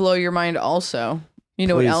 I'm gonna blow your mind also. You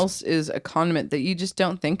know Please. what else is a condiment that you just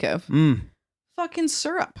don't think of? Mm. Fucking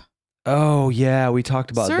syrup. Oh yeah, we talked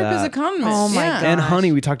about Syrup that. is a condiment. Oh my yeah. God. And Gosh.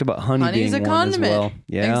 honey, we talked about honey Honey's being a one condiment. as well.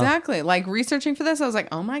 Yeah. Exactly. Like researching for this, I was like,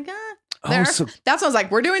 oh my God. That sounds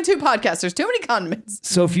like we're doing 2 podcasts. There's too many condiments.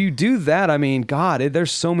 So if you do that, I mean, God,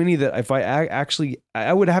 there's so many that if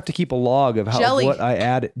I would have to keep a log of what I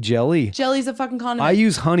add. Jelly. Jelly's a fucking condiment. I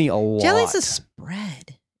use honey a lot. Jelly's a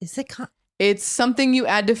spread. Is it? It's something you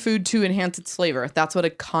add to food to enhance its flavor. That's what a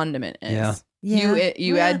condiment is. Yeah.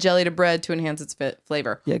 You add jelly to bread to enhance its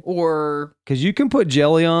flavor. Yeah. Or because you can put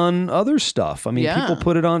jelly on other stuff. I mean, Yeah. people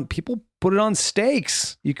put it on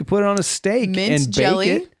steaks. You could put it on a steak minced and jelly.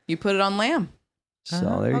 bake it. You put it on lamb.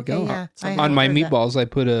 So there you go. Yeah, On my meatballs, I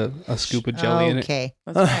put a scoop of jelly in it. Okay.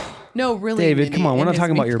 That's right. No, really, David, Minnie, come on. We're in not his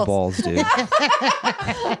talking about your meatballs. balls, dude.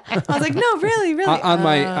 I was like, no, really.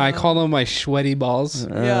 I call them my sweaty balls.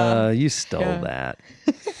 You stole that.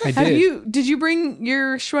 I did. Did you bring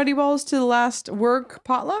your sweaty balls to the last work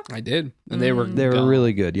potluck? I did, and they were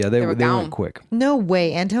really good. Yeah, they gone. went quick. No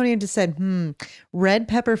way. Antonio just said, red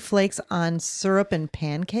pepper flakes on syrup and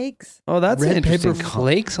pancakes. Oh, that's red an pepper interesting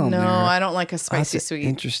flakes on there. No, I don't like a spicy That's an sweet.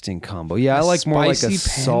 interesting combo. Yeah, I like more like a spicy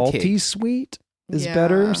salty pancake. sweet is Yeah.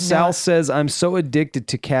 better. No. Sal says, I'm so addicted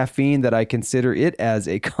to caffeine that I consider it as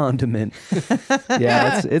a condiment.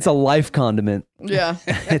 Yeah, it's a life condiment. Yeah.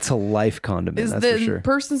 It's a life condiment, Is that's the for sure.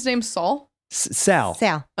 person's name Saul? Sal.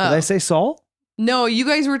 Sal. Did I say Saul? No, you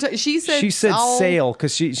guys were. She said. She said Saul. Sale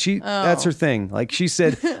because she that's her thing. Like she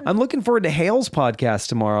said, I'm looking forward to Hale's podcast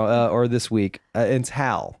tomorrow or this week. It's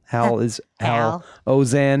Hal. Hal is Hal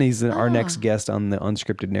Ozan. He's our next guest on the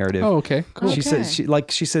unscripted narrative. Oh, okay, cool. She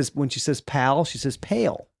says when she says pal, she says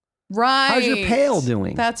pale. Right. How's your pale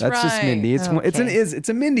doing? That's just right. Mindy. It's Okay. it's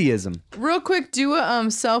a Mindyism. Real quick, do a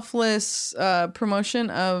selfless promotion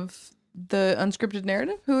of the unscripted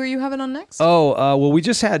narrative. Who are you having on next? Oh, well, we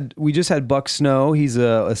just had Buck Snow. He's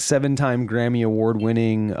a 7-time Grammy Award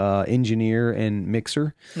winning engineer and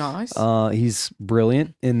mixer. Nice. He's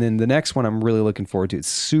brilliant. And then the next one I'm really looking forward to. It's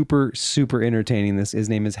super, super entertaining. His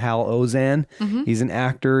name is Hal Ozan. Mm-hmm. He's an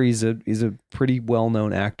actor. He's a pretty well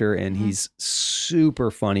known actor, and he's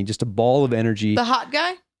super funny. Just a ball of energy. The hot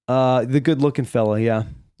guy. The good looking fella. Yeah.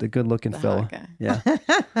 The good-looking fella. hot guy. Yeah,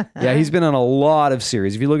 yeah. He's been on a lot of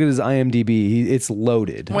series. If you look at his IMDb, it's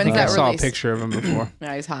loaded. When's I that saw a released? picture of him before.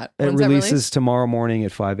 Yeah, he's hot. It When's that releases released? tomorrow morning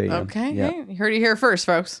at 5 a.m. Okay. Yeah. Hey, you heard it here first,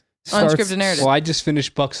 folks. Starts- Unscripted narrative. Well, I just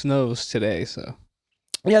finished Buck's Nose today, so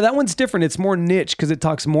Yeah, that one's different. It's more niche because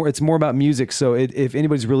it's more about music. So if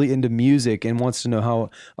anybody's really into music and wants to know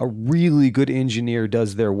how a really good engineer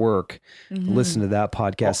does their work, listen to that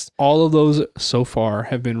podcast. all of those so far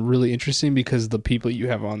have been really interesting because the people you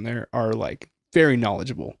have on there are like very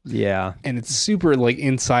knowledgeable, Yeah. and it's super like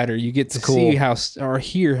insider. You get to cool. see how or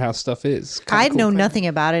hear how stuff is. Kinda I cool know thing. nothing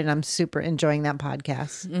about it, and I'm super enjoying that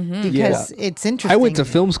podcast Mm-hmm. because it's interesting. I went to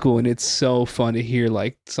film school, and it's so fun to hear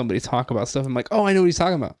like somebody talk about stuff. I'm like, oh, I know what he's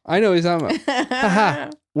talking about. I know what he's talking about. Haha.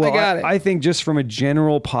 Well, I got it. I think just from a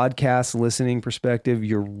general podcast listening perspective,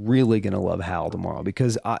 you're really going to love Hal tomorrow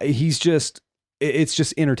because it's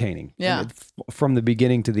just entertaining. Yeah. From the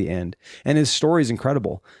beginning to the end. And his story is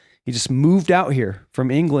incredible. He just moved out here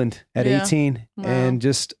from England at Yeah. 18 Wow. and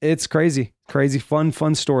it's crazy,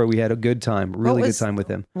 fun story. We had a good time, really good was- time with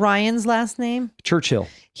him. Ryan's last name. Churchill.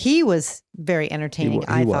 He was very entertaining, He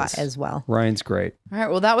I was. thought, as well. Ryan's great. All right.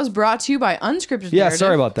 Well, that was brought to you by Unscripted Yeah, Narrative.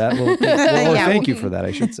 sorry about that. Well, Yeah, thank you for that,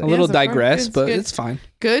 I should say. a little so far, digress, it's but good. it's fine.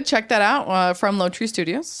 Good. Check that out from Low Tree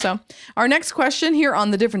Studios. So, our next question here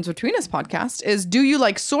on the Difference Between Us podcast is: do you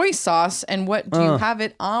like soy sauce, and what do you have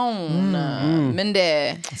it on? Mindy.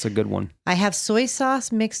 That's a good one. I have soy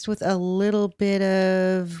sauce mixed with a little bit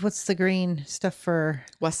of what's the green stuff for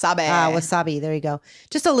Wasabi. wasabi. There you go.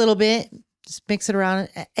 Just a little bit. Just mix it around.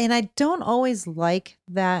 And I don't always like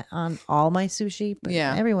that on all my sushi, but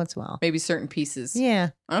Yeah. every once in a while. Maybe certain pieces. Yeah,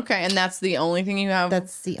 Okay, and that's the only thing you have.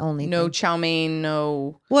 that's the only no thing. chow mein.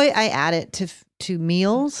 No. Well, I add it to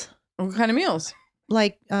meals, What kind of meals?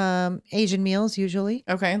 like Asian meals usually.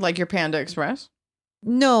 Okay, like your Panda Express.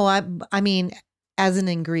 No, I mean as an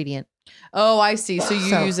ingredient. Oh, I see. So you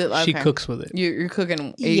So, use it. Okay. She cooks with it. You're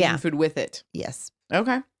cooking Asian Yeah. food with it. Yes.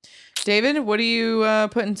 Okay. David, what are you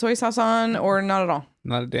putting soy sauce on, or not at all?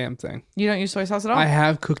 Not a damn thing. You don't use soy sauce at all? I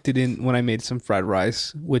have cooked it in when I made some fried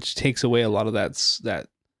rice, which takes away a lot of that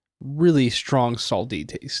really strong salty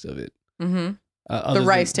taste of it. Mm-hmm. Other The than-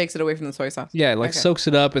 rice takes it away from the soy sauce. Yeah, it like Okay. soaks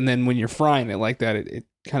it up, and then when you're frying it like that, it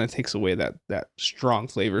kind of takes away that strong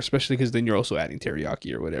flavor, especially because then you're also adding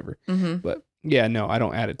teriyaki or whatever. Mm-hmm. But yeah, no, I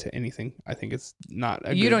don't add it to anything. I think it's not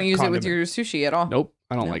a You good don't use condiment. it with your sushi at all? Nope,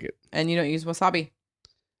 I don't No. like it. And you don't use wasabi?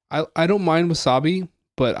 I don't mind wasabi,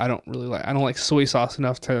 but I don't like soy sauce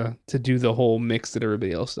enough to do the whole mix that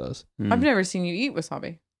everybody else does. Mm. I've never seen you eat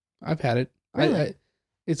wasabi. I've had it. Really?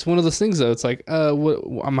 It's one of those things, though. It's like,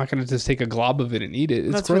 I'm not going to just take a glob of it and eat it.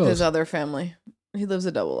 It's That's gross. with his other family. He lives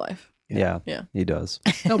a double life. Yeah, Yeah. he does.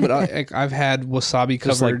 No, but I've had wasabi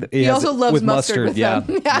Just covered. like He has also it loves with mustard with yeah,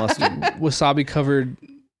 them. Yeah. mustard. Wasabi covered.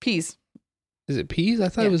 Peas. Is it peas? I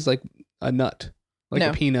thought Yeah. it was like a nut, like No.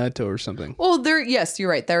 a peanut or something. Well, yes, you're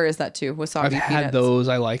right. There is that too. Wasabi I've had peanuts. those.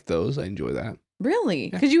 I like those. I enjoy that. Really?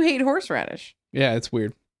 Because you hate horseradish. Yeah, it's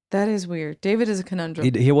weird. That is weird. David is a conundrum.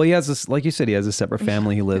 He has this, like you said, he has a separate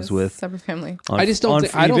family he lives His with. separate family. I just don't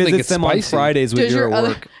think- I don't he think visits it's them on spicy. Fridays when Does you're your at other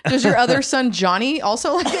work. does your other son Johnny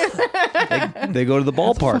also like it? They go to the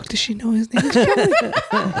ballpark. Does she know his name?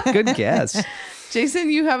 Good guess. Jason,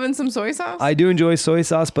 you having some soy sauce? I do enjoy soy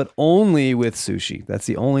sauce, but only with sushi. That's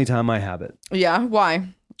the only time I have it. Yeah. Why?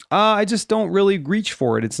 I just don't really reach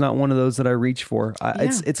for it. It's not one of those that I reach for.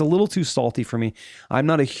 It's a little too salty for me. I'm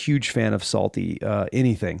not a huge fan of salty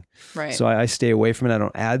anything. Right. So I stay away from it. I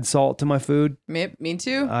don't add salt to my food. Me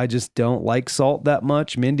too. I just don't like salt that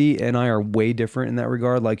much. Mindy and I are way different in that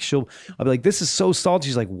regard. Like I'll be like, this is so salty.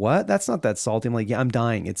 She's like, what? That's not that salty. I'm like, yeah, I'm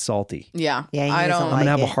dying. It's salty. Yeah. Yeah, he I doesn't don't. I'm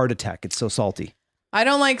gonna like have a it. heart attack. It's so salty. I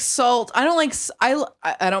don't like salt. I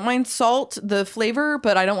don't mind salt, the flavor,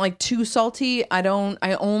 but I don't like too salty. I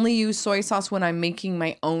only use soy sauce when I'm making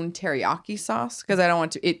my own teriyaki sauce because I don't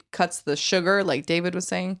want to. It cuts the sugar, like David was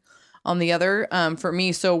saying, on the other. For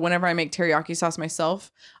me, so whenever I make teriyaki sauce myself,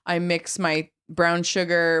 I mix my brown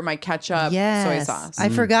sugar, my ketchup, soy sauce. I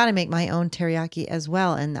forgot to make my own teriyaki as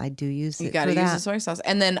well, and I do use it. You gotta for use that. the soy sauce,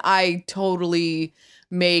 and then I totally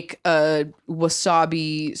make a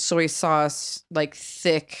wasabi soy sauce, like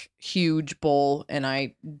thick, huge bowl, and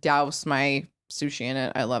I douse my sushi in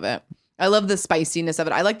it. I love it. I love the spiciness of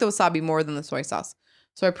it. I like the wasabi more than the soy sauce.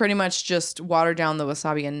 So I pretty much just water down the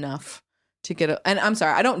wasabi enough to get and I'm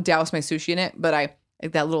sorry, I don't douse my sushi in it, but I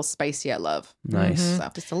like that little spicy I love. Nice. So.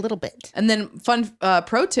 Just a little bit. And then fun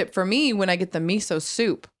pro tip for me, when I get the miso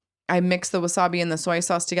soup, I mix the wasabi and the soy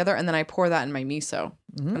sauce together, and then I pour that in my miso.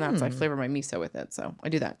 And that's I flavor my miso with it. So I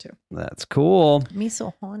do that too. That's cool.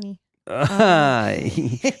 Miso honey.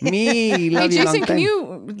 Me. Hey, Jason, can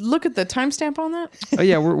you look at the timestamp on that? Oh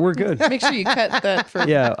yeah, we're good. Make sure you cut that for.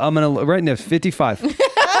 Yeah, I'm gonna right now 55.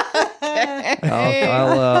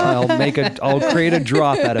 I'll create a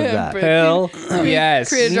drop out of that. Hell yes.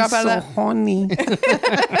 Create a drop out of that. Honey.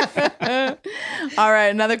 All right,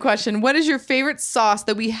 another question. What is your favorite sauce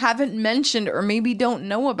that we haven't mentioned or maybe don't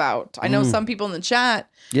know about? I know some people in the chat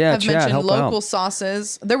have mentioned help local out.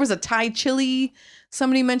 sauces. There was a Thai chili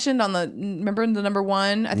somebody mentioned on remember the number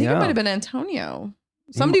one? I think it Yeah. might have been Antonio.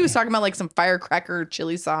 Somebody was talking about like some firecracker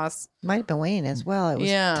chili sauce. Might have been Wayne as well. It was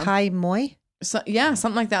Yeah. Thai Moi. So, yeah,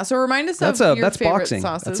 something like that. So remind us That's of your that's favorite boxing.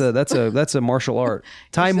 sauces. That's a martial art.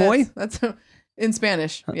 Thai Moi. That's in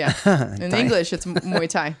Spanish. Yeah. In Thai. English, it's Muay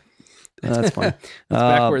Thai. That's fine.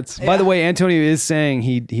 backwards. By the way, Antonio is saying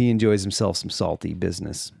he enjoys himself some salty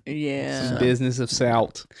business. Yeah. Business of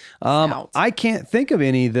salt. Salt. I can't think of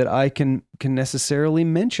any that I can necessarily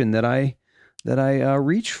mention that I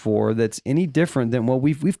reach for that's any different than what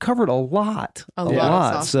we've covered a lot. A lot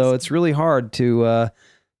of sauces. So it's really hard to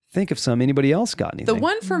think of some. Anybody else got anything? The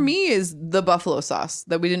one for me is the buffalo sauce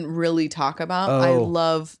that we didn't really talk about. I Oh.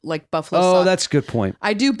 love like buffalo sauce. Oh, that's a good point.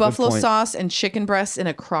 I do buffalo point. sauce and chicken breasts in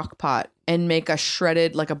a crock pot and make a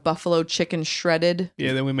shredded, like a buffalo chicken shredded.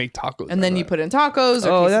 Yeah, then we make tacos. And then you put it in tacos or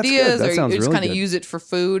Oh, that's good. quesadillas, That or sounds you just really kind of good. use it for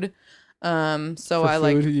food. So For I food,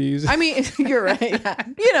 like. you use it. I mean, you're right. Yeah.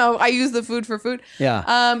 You know, I use the food for food.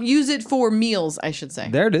 Yeah. Use it for meals, I should say.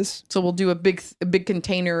 There it is. So we'll do a big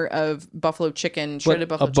container of buffalo chicken, shredded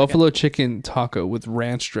But buffalo a chicken. buffalo chicken taco with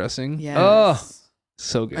ranch dressing. Yes. Oh.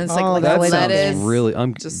 So good. And it's like, Oh, like that a sounds lettuce.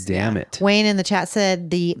 Really, Just- damn yeah. it. Wayne in the chat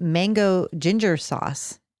said the mango ginger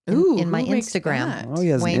sauce Ooh, in my who makes Instagram. that? Oh, he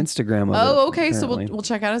has Wayne. an Instagram of it. Oh, okay. So apparently. we'll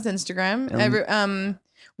check out his Instagram.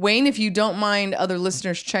 Wayne, if you don't mind other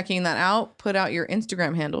listeners checking that out, put out your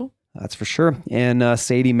Instagram handle. That's for sure. And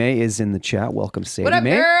Sadie Mae is in the chat. Welcome, Sadie What up,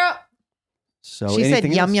 Mae. girl? So She said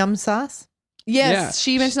anything yum else? yum sauce. Yes, Yeah.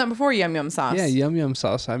 she mentioned that before. Yum yum sauce. Yeah, yum yum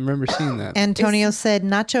sauce. I remember seeing that. Antonio said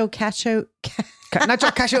nacho cashew.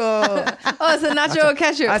 Nacho cashew. Oh, it's a nacho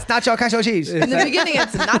cashew. That's nacho cashew cheese. In the beginning,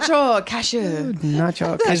 it's nacho cashew.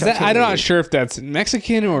 Nacho cashew. Is that, I'm not cheese. sure if that's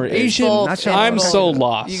Mexican or Asian. both. Nacho- It's I'm both. so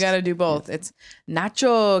lost. You got to do both. It's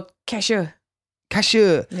nacho cashew.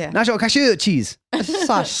 Cashew. Yeah. Nacho cashew cheese.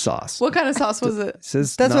 Sauce. Sauce. What kind of sauce was it? It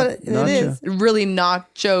says That's what it nacho. is. Really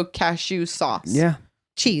nacho cashew sauce. Yeah.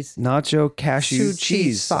 Cheese. Nacho cashew Cheese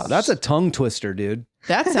cheese. sauce. That's a tongue twister, dude.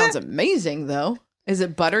 That sounds amazing, though. Is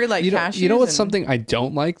it buttery like cashews? You know what's and- something I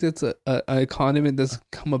don't like that's a condiment that's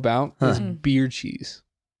come about? Is beer cheese.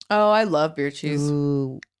 Oh, I love beer cheese.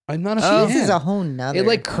 Ooh. I'm not a fan. Cheese is a whole nother. It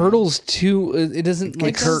like curdles too. It doesn't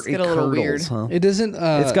like does get a little weird. Huh? It doesn't.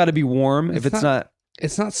 It's got to be warm. If it's not,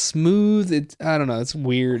 it's not smooth. I don't know. It's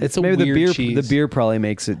weird. it's a maybe weird the beer. cheese. The beer probably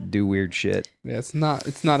makes it do weird shit. Yeah, it's not.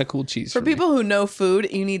 It's not a cool cheese. For people who know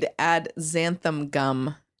food, you need to add xanthan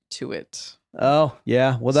gum to it. Oh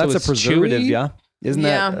yeah, well that's So a it's preservative, chewy? yeah. Isn't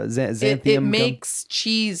that xanthium? It gum? makes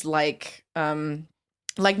cheese like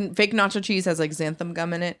fake nacho cheese has like xanthan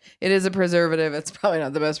gum in it. It is a preservative. It's probably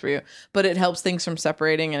not the best for you, but it helps things from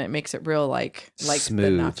separating and it makes it real like Smooth. the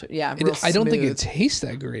nacho. Yeah, real I don't think smooth. it tastes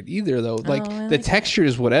that great either, though. Like I the like it. texture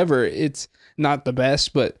is whatever. It's not the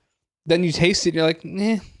best, but then you taste it, and you're like,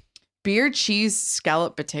 eh. Beer cheese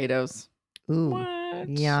scallop potatoes. Ooh, What?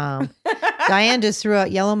 yum. Diane just threw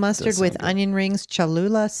out yellow mustard Does with sound good. onion rings,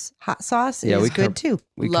 Cholula's hot sauce. Yeah, Is we good too.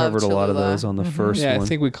 We Love covered a lot of Cholula. those on the first Yeah, one. I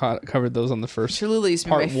think we covered those on the first. Cholula used to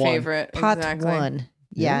be my Part one. favorite. Pot exactly. one.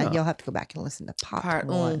 Yeah, Yeah. you'll have to go back and listen to pot Part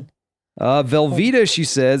one. Velveeta, she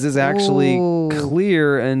says, is actually Ooh.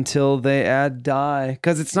 clear until they add dye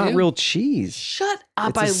because it's not Yeah. real cheese. Shut up!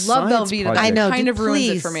 It's I a love science Velveeta. project. That I know. kind of ruins it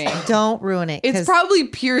please for me. Don't ruin it. It's 'cause probably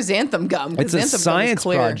pure xanthan gum. 'Cause It's a xanthan gum is science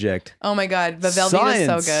clear. project. Oh my god, the Velveeta is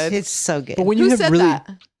Science. so good. it's so good. But when you Who have said really, that?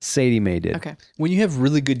 Sadie Mae did. Okay. when you have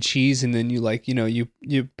really good cheese, and then you like, you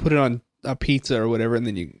put it on a pizza or whatever, and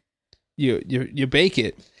then you bake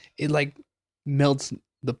it, it like melts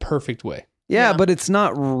the perfect way. Yeah, Yeah. but it's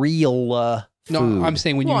not real No, food. I'm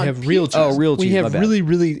saying when Well, you on have real cheese. Oh, real When cheese, you my have bad. really,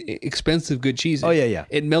 really expensive good cheese. Oh yeah, yeah.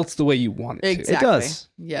 It melts the way you want it to. Exactly. It does.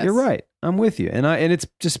 Yes. You're right. I'm with you, and it's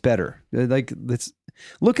just better. Like let's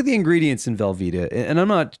look at the ingredients in Velveeta, and I'm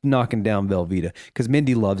not knocking down Velveeta because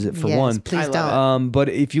Mindy loves it for Yes, one. please I don't. love But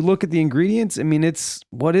if you look at the ingredients, I mean,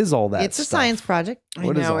 what is all that? It's a stuff? science project. I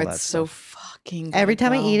What is know all that it's so stuff? fucking. Every good,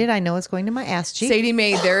 time I though. eat it, I know it's going to my ass cheek. Sadie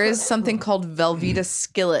Mae, there is something called Velveeta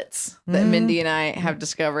skillets that Mindy and I have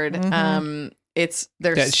discovered.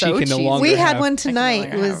 They're That she so can no cheesy. longer we had have- one I tonight.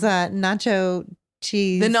 can It no was longer nacho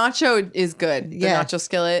cheese. The nacho is good. The Yeah. nacho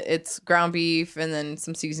skillet. It's ground beef and then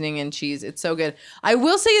some seasoning and cheese. It's so good. I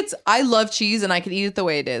will say I love cheese and I could eat it the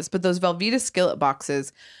way it is, but those Velveeta skillet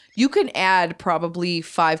boxes, you can add probably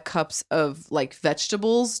 5 cups of like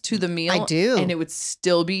vegetables to the meal. I do. And it would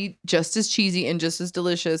still be just as cheesy and just as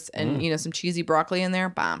delicious. And some cheesy broccoli in there.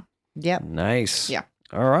 Bam. Yep. Nice. Yeah.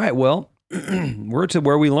 All right. Well, we're to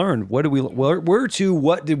where we learned. What did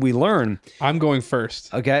we learn? I'm going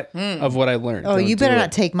first Okay. of what I learned. Oh, you do better it.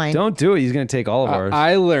 not take mine. Don't do it. He's going to take all of ours.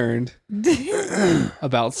 I learned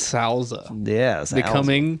about salsa yes.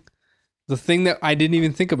 becoming the thing that I didn't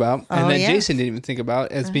even think about, and Oh, that yeah. Jason didn't even think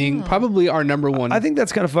about as being probably our number one. I think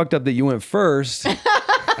that's kind of fucked up that you went first.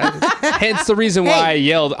 Hence the reason why I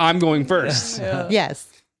yelled, "I'm going first." Yes.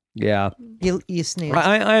 Yeah. You snoozed.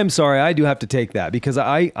 I am sorry. I do have to take that because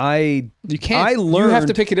I You can't. I You have to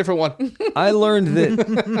learned- pick a different one. learned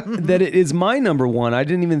that it is my number one. I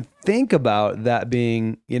didn't even think about that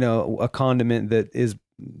being, a condiment that is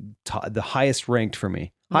the highest ranked for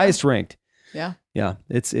me. Highest ranked. Yeah. Yeah.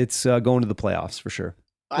 It's going to the playoffs for sure.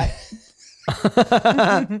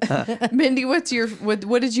 Mindy, what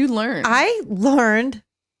did you learn? I learned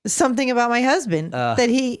something about my husband Uh. that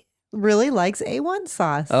he really likes A1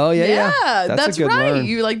 sauce. Oh yeah. that's a good right. learn.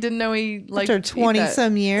 You didn't know he liked After 20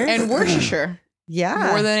 some years. and Worcestershire yeah.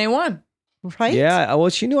 more than A1. right? Yeah. Well,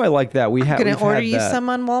 she knew I like that. I'm going we've to order had you that. some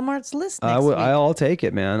on Walmart's list next week. I'll take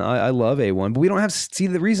it, man. I love A1, but we don't have. See,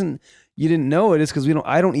 the reason you didn't know it is because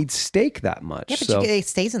I don't eat steak that much. Yeah, but so it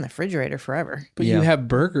stays in the refrigerator forever. But Yeah. you have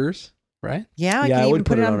burgers, right? Yeah, I Yeah, I can would even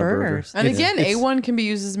put it on a burger. burgers. And It's- again, it's- A1 can be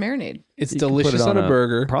used as marinade. It's you can put it delicious on a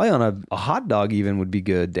burger. Probably on a hot dog even would be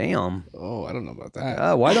good. Damn. Oh, I don't know about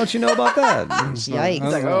that. Why don't you know about that? Yikes. I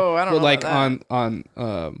don't Like, know. I don't But know like about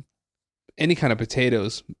on any kind of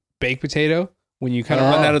potatoes, baked potato, when you kind of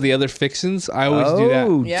run out of the other fixins, I always do that.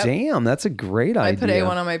 Oh, Yep. damn. That's a great I idea. put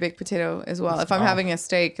A1 on my baked potato as well. If I'm Wow. having a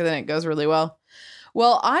steak, then it goes really well.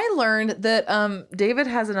 Well, I learned that David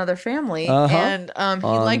has another family, Uh-huh. and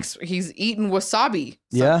he's eaten wasabi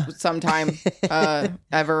Yeah. sometime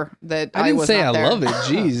ever that I didn't was say not I there. love it.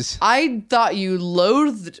 Jeez. I thought you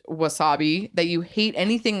loathed wasabi, that you hate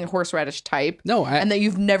anything horseradish type, No, and that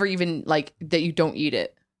you've never even that you don't eat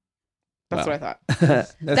it. That's Wow. what I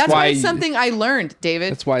thought. That's why it's something I learned,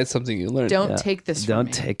 David. That's why it's something you learn. Don't take this from Don't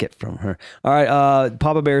me. take it from her. All right.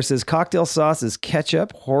 Papa Bear says cocktail sauce is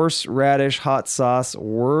ketchup, horseradish, hot sauce,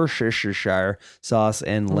 Worcestershire sauce,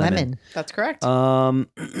 and lemon. That's correct.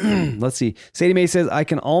 Let's see. Sadie Mae says I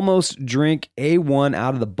can almost drink A1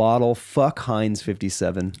 out of the bottle. Fuck Heinz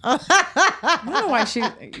 57. I don't know why she.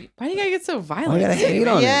 Why do you gotta get so violent? Why you gotta hate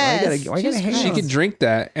on Yes. it? Why you gotta hate She on could it? drink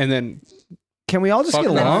that and then Can we all just Fuck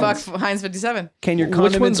get no. along? Fuck Heinz 57. Can your Which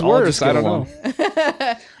condiments one's all just worse? get I don't along? know.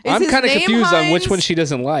 Is I'm his kind of name confused on which Heinz? one she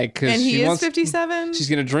doesn't like because And he she is wants 57. she's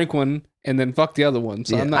gonna drink one and then fuck the other one.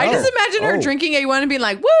 So Yeah. I'm not. I just imagine her Oh. drinking a one and being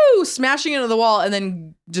like, "Woo!" smashing into the wall, and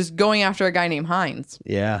then just going after a guy named Heinz.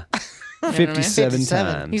 Yeah. know what I mean? 57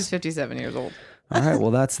 57. times. He's 57 years old. All right.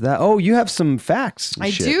 Well, that's that. Oh, you have some facts. and I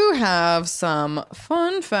shit. do have some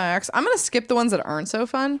fun facts. I'm gonna skip the ones that aren't so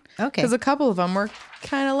fun Okay. because a couple of them were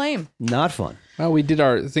kind of lame. Not fun. Well, we did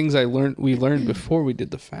our things we learned before we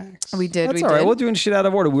did the facts. We did. That's we all right. did. We're doing shit out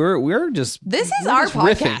of order. We're just This is our just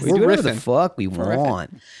riffing. podcast. we We're do whatever the riffing. fuck we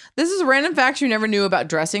want. This is random facts you never knew about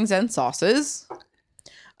dressings and sauces.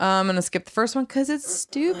 I'm gonna skip the first one because it's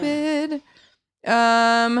stupid.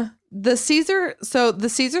 The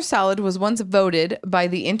Caesar salad was once voted by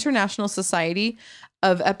the International Society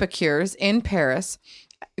of Epicures in Paris,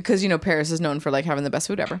 because Paris is known for like having the best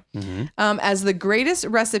food ever, as the greatest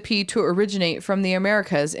recipe to originate from the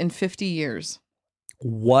Americas in 50 years.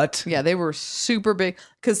 What? Yeah, they were super big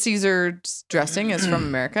because Caesar's dressing is from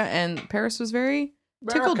America, and Paris was very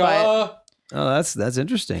tickled by it. Oh, that's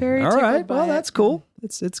interesting. Very All right. tickled by Well, it. that's cool.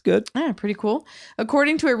 It's good. Yeah, pretty cool.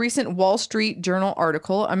 According to a recent Wall Street Journal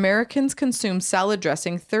article, Americans consume salad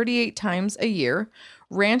dressing 38 times a year.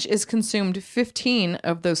 Ranch is consumed 15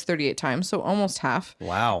 of those 38 times, so almost half,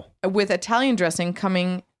 Wow. with Italian dressing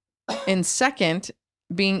coming in second,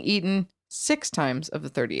 being eaten 6 times of the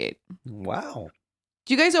 38. Wow.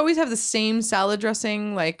 Do you guys always have the same salad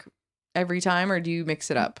dressing like every time, or do you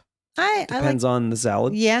mix it up? I like, Depends on the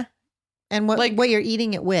salad. yeah. And what you're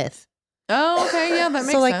eating it with. Oh, okay. Yeah, that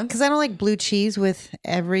makes so like, sense. because I don't like blue cheese with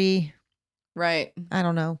every, Right. I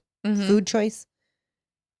don't know, Mhm. food choice.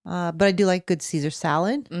 But I do like good Caesar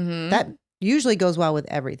salad. Mhm. That usually goes well with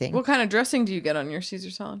everything. What kind of dressing do you get on your Caesar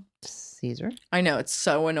salad? Caesar. I know it's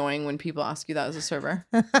so annoying when people ask you that as a server.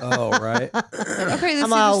 Oh, right. Okay, this I'm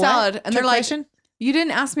Caesar all, what? salad, and they're Trick like, question? "You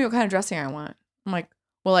didn't ask me what kind of dressing I want." I'm like,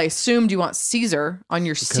 "Well, I assumed you want Caesar on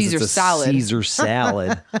your Because Caesar it's a salad." Caesar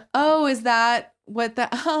salad. Oh, is that what that?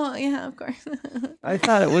 Oh, yeah, of course. I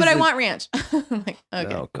thought it was. But I the- want ranch. I'm like,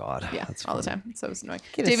 okay, Oh God. yeah, That's all the funny. time. So it's annoying.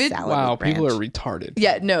 Get a David, salad Wow, with people are ranch. retarded.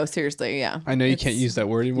 yeah, no, seriously, yeah. I know you can't use that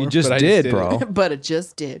word anymore. You just but I did, it. bro. But it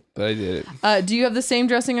just did. But I did it. Do you have the same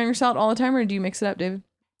dressing on your salad all the time, or do you mix it up, David?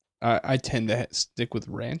 I tend to stick with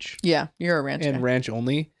ranch Yeah, you're a ranch and guy. ranch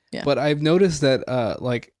only. Yeah. But I've noticed that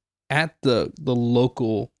like at the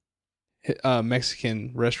local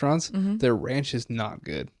Mexican restaurants, Mhm. their ranch is not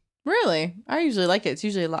good. Really? I usually like it. It's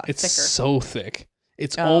usually a lot It's thicker. so thick.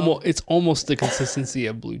 It's Oh. almost the consistency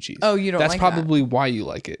of blue cheese. Oh, you don't That's like probably why you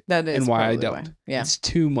like it. that? That is and why I probably don't. Yeah. It's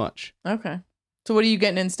too much. Okay. So what are you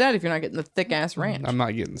getting instead if you're not getting the thick ass ranch? I'm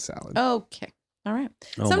not getting salad. Okay. All right.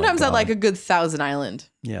 Oh, my Sometimes I God. like a good Thousand Island.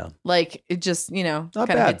 Yeah, Like it just, Not kind of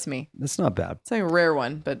bad. hits me. that's not bad. It's like a rare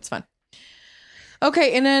one, but it's fun.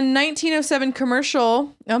 Okay, in a 1907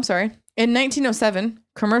 commercial, in 1907,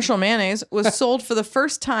 commercial mayonnaise was sold for the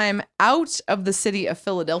first time out of the city of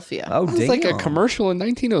Philadelphia. Oh, It's damn. like a commercial in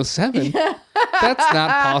 1907. That's not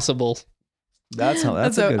possible. That's how.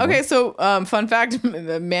 That's so, a good okay, one. so fun fact,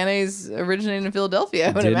 mayonnaise originated in Philadelphia,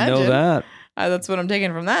 I would Didn't imagine. know that. That's what I'm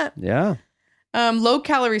taking from that. Yeah.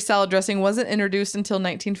 Low-calorie salad dressing wasn't introduced until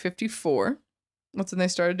 1954. That's when they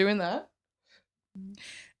started doing that.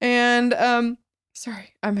 And,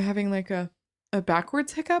 sorry, I'm having like a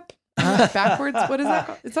backwards hiccup. Backwards, what is that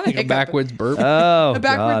called? It's not a Like a hiccup. backwards burp. Oh, A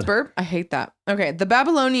backwards God. burp? I hate that. Okay, the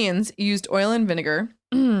Babylonians used oil and vinegar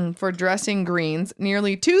for dressing greens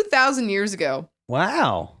nearly 2,000 years ago.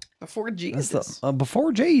 Wow. Before That's Jesus. the,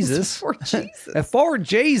 before Jesus. Before Jesus. Before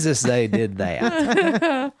Jesus, they did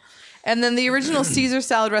that. And then the original Caesar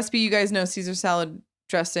salad recipe, you guys know Caesar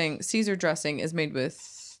dressing is made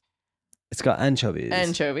with It's got anchovies.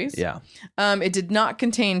 anchovies. Yeah. It did not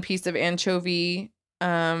contain piece of anchovy.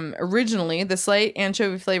 Originally, the slight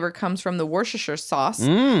anchovy flavor comes from the Worcestershire sauce.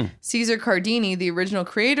 Mm. Caesar Cardini, the original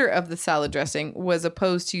creator of the salad dressing, was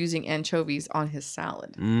opposed to using anchovies on his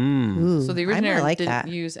salad. Mm. Ooh, So the I might originator like didn't that.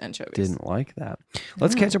 use anchovies. Didn't like that.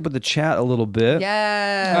 Let's catch up with the chat a little bit.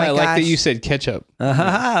 Yeah. my I like that gosh. you said ketchup.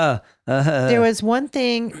 There was one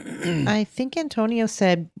thing I think Antonio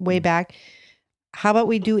said way back. How about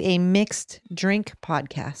we do a mixed drink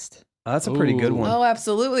podcast? That's a pretty good Ooh. one. Oh,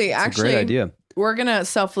 absolutely. That's Actually, a great idea. we're going to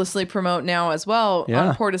selflessly promote now as well. Yeah.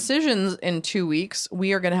 On Poor Decisions in 2 weeks,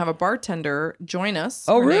 we are going to have a bartender join us.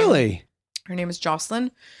 Oh, Her name- really? her name is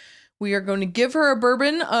Jocelyn. We are going to give her a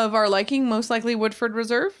bourbon of our liking, most likely Woodford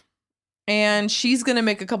Reserve. And she's going to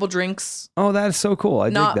make a couple drinks. Oh, that is so cool. I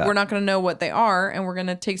dig that. We're not going to know what they are, and we're going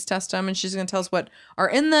to taste test them, and she's going to tell us what are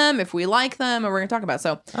in them, if we like them, and we're going to talk about it.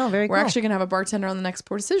 So very we're cool. actually going to have a bartender on the next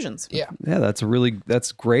Poor Decisions. Yeah. Yeah,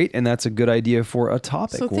 that's great, and that's a good idea for a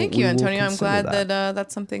topic. So thank you, Antonio. I'm glad that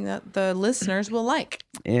that's something that the listeners will like.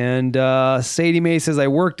 And Sadie Mae says, I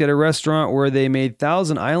worked at a restaurant where they made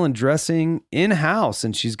Thousand Island dressing in-house,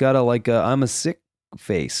 and she's got a I'm a sick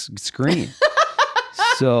face screen.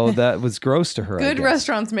 So that was gross to her. Good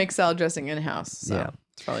restaurants make salad dressing in-house. So Yeah.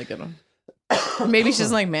 it's probably a good one. Maybe she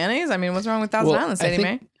doesn't like mayonnaise. I mean, what's wrong with Thousand Island, Sadie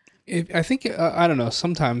Mae? I think I don't know.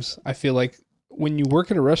 Sometimes I feel like when you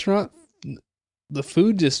work at a restaurant, the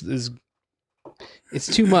food just it's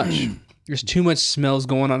too much. There's too much smells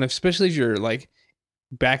going on, especially if you're like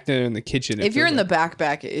back there in the kitchen. If you're in the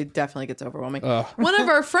back, it definitely gets overwhelming. One of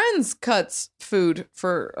our friends cuts food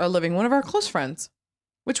for a living. One of our close friends.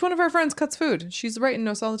 Which one of our friends cuts food? She's writing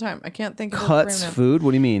to us all the time. I can't think of Cuts food?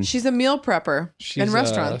 What do you mean? She's a meal prepper in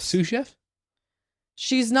restaurants. Sous chef?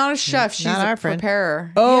 She's not a chef. She's a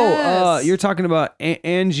preparer. Oh, yes. You're talking about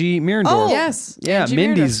Angie Mirandor. Oh, yes. Yeah, Angie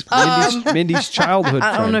Mindy's childhood friend.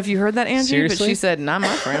 I don't know if you heard that, Angie, Seriously? but she said, not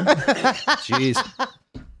my friend. Jeez.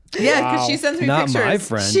 Yeah, because she sends me Not pictures. my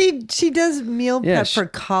friend. She does meal prep for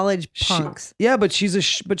college punks. But she's a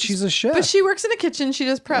chef. But she works in a kitchen. She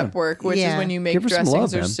does prep work, which is when you make Give her some dressings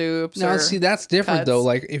love, or man. soups. Now, or see, that's different cuts. though.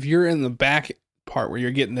 Like if you're in the back part where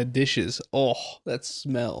you're getting the dishes, that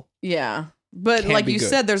smell. Yeah. But Can't like be you good.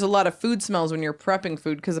 said, there's a lot of food smells when you're prepping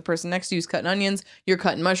food because the person next to you is cutting onions, you're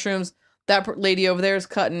cutting mushrooms. That lady over there is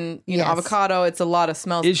cutting, Yes. avocado. It's a lot of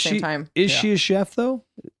smells at the same time. Is she a chef though?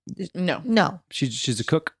 No. She's a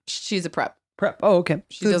cook. She's a prep. Prep. Oh, okay.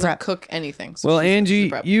 She Food doesn't prep. cook anything. So Well, she's a Angie,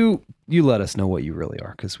 prep. you let us know what you really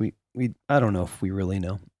are, because we I don't know if we really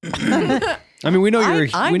know. I mean, we know you're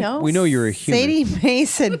I know. we know you're a human. Sadie Mae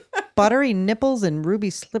said buttery nipples and ruby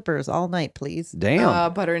slippers all night, please.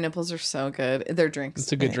 Damn. Buttery nipples are so good. They're drinks.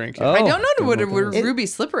 It's a good drink. Oh, I don't know good what a one. ruby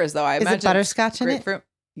slipper is though. I Is it imagine butterscotch in it? grapefruit.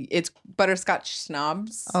 It's butterscotch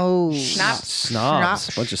snobs. Oh, Schnapps.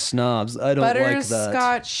 Snobs. Bunch of snobs. I don't like that.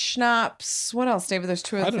 Butterscotch schnapps. What else, David? There's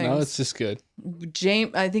two other I don't things. know. It's just good.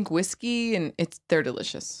 I think whiskey, and they're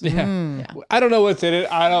delicious. Yeah. I don't know what's in it.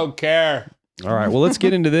 I don't care. All right. Well, let's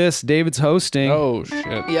get into this. David's hosting. Oh shit!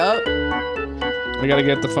 Yep. We gotta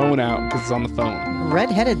get the phone out because it's on the phone.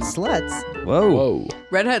 redheaded sluts. Whoa. Whoa,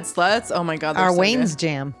 Redhead sluts. Oh my god. they're Our so Wayne's good.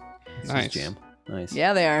 jam. nice. Jam. Nice.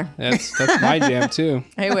 Yeah, they are. That's my jam too.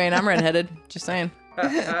 Hey Wayne, I'm redheaded. Just saying.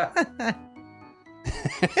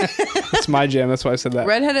 It's my jam. That's why I said that.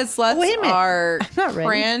 Redheaded sluts Wait a minute. are I'm not ready.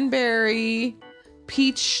 cranberry,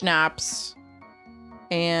 peach schnapps,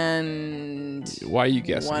 and Why are you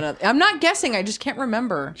guessing? one other. I'm not guessing. I just can't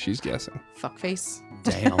remember. She's guessing. Fuckface.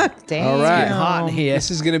 Damn. Damn. All right. Hot in here. This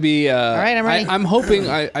is gonna be. All right, I'm ready. I'm hoping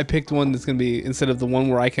I picked one that's gonna be instead of the one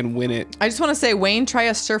where I can win it. I just want to say, Wayne, try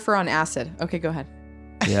a surfer on acid. Okay, go ahead.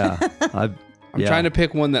 Yeah. I'm trying to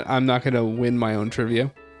pick one that I'm not gonna win my own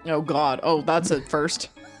trivia. Oh God. Oh, that's a first.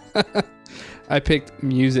 I picked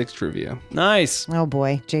music trivia. Nice. Oh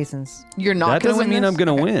boy, Jason's. You're not. That gonna doesn't win mean this? I'm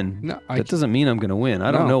going to win. No, that doesn't mean I'm going to win. I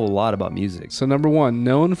don't No. know a lot about music. So number one,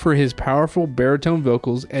 known for his powerful baritone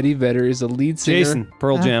vocals, Eddie Vedder is the lead singer. Jason,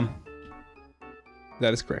 Pearl Jam.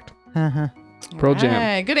 That is correct. Uh-huh. Pearl Jam.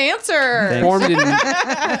 Hey, good answer.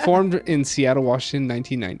 Thanks. Formed in Seattle, Washington,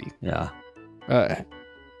 1990. Yeah.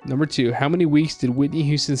 Number two, how many weeks did Whitney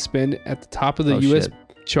Houston spend at the top of the Oh, U.S. shit.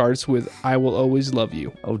 charts with "I Will Always Love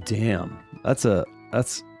You"? Oh, damn. That's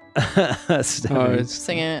that's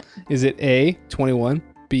Sing it. Is it A, 21,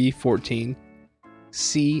 B, 14,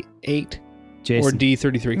 C, 8, Jason, or D,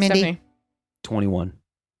 33? Mindy. Stephanie. 21.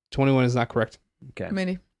 21 is not correct. Okay.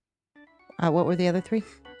 Mindy. What were the other three?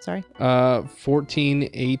 Sorry. 14,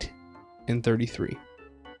 8, and 33.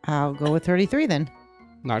 I'll go with 33 then.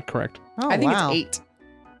 Not correct. Oh, I think wow. it's 8.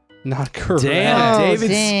 Not correct. Damn, Oh, David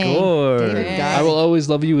dang. scored. David Dang. got I it. Will Always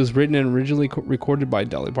Love You was written and originally recorded by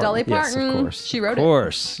Dolly Parton. Dolly Yes, Parton. of course. She wrote Of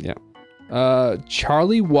course. Yeah.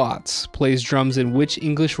 Charlie Watts plays drums in which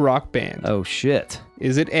English rock band? Oh, shit.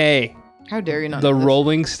 Is it A, it. How dare you not The know this?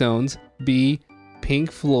 Rolling Stones, B,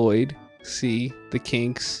 Pink Floyd, C, The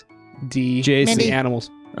Kinks, D, Jason. The Mindy. Animals?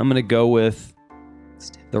 I'm going to go with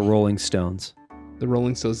the Rolling Stones. The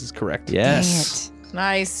Rolling Stones is correct. Yes. Dang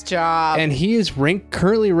Nice job. And he is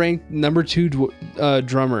currently ranked number 2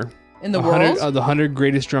 drummer In the 100 world? of the 100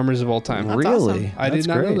 greatest drummers of all time. That's Really? awesome. I did That's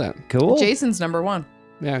not know great. that. Cool. Jason's number 1.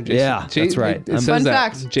 Yeah, Jason. Yeah, that's right. It says Fun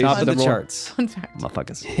that. fact. Jason's Top of the number one. charts. Fun fact.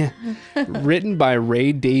 Motherfuckers. Written by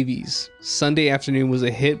Ray Davies, Sunday Afternoon was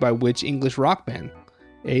a hit by which English rock band?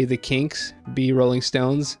 A, the Kinks, B, Rolling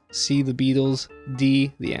Stones, C, the Beatles,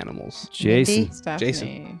 D, the Animals. Jason. Mindy? Stephanie.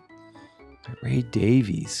 Jason. Ray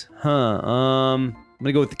Davies. I'm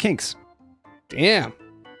gonna go with the Kinks. Damn.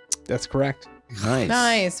 That's correct. Nice.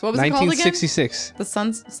 Nice. What was it called again? 1966. The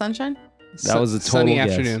sunshine? That was a total sunny guess.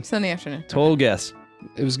 afternoon. Sunny afternoon. Total guess.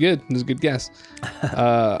 It was good. It was a good guess.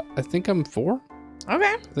 I think I'm 4. Okay.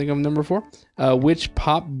 I think I'm number 4. Which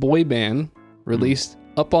pop boy band released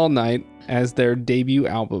Up All Night as their debut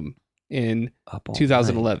album in Up all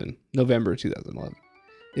 2011? November 2011.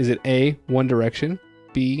 Is it A, One Direction,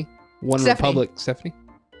 B, One Stephanie. Republic? Stephanie?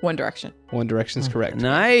 One Direction. One Direction is correct.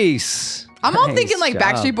 Nice. I'm all Nice thinking like job.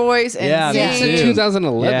 Backstreet Boys and Yeah, me It's Sing. in too.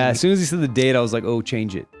 2011. Yeah, as soon as he said the date, I was like, oh,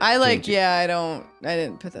 change it. I like, Change it. yeah, I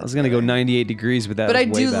didn't put that. I was gonna go together. 98 degrees, but that But was I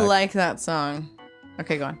way do back. like that song.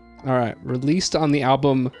 Okay, go on. All right. Released on the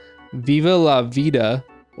album Viva La Vida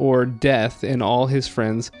or Death and All His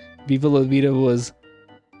Friends, Viva La Vida was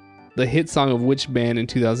the hit song of which band in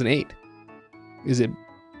 2008? Is it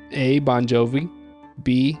A, Bon Jovi,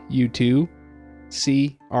 B, U2,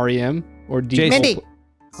 C, R.E.M., or D, Jason. Mindy.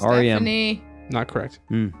 R.E.M. Stephanie. Not correct.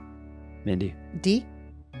 Mindy. D.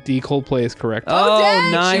 D, Coldplay is correct. Oh,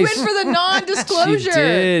 dang, nice. She went for the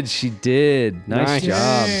non-disclosure. She did. Nice Nice.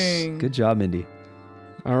 job. Dang. Good job, Mindy.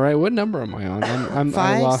 All right. What number am I on? I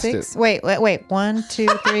 5, lost 6. it. Wait. 1, 2,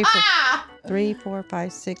 3, 4. 3, 4,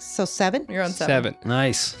 5, 6. So 7. You're on 7. 7.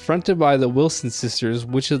 Nice. Fronted by the Wilson sisters,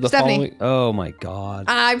 which of the Stephanie. following? Oh my God.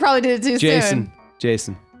 I probably did it too soon.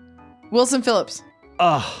 Jason. Wilson Phillips.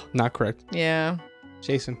 Oh. Not correct. Yeah.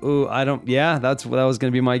 Jason. Ooh, I don't. Yeah, that was gonna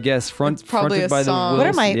be my guess. It's probably fronted a by song. the What are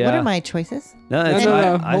Wilson- my yeah. What are my choices? No, it's, No,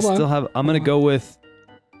 I hold on. still have. I'm gonna go with.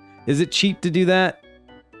 Is it cheap to do that?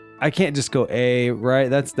 I can't just go A, right?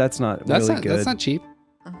 That's not That's really not. good. That's not cheap.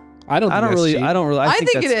 I don't. I don't think that's really. cheap. I don't really. I think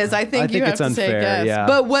it that's- is. I think you have it's to unfair. say a guess. Yeah.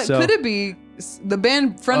 But what So- could it be? The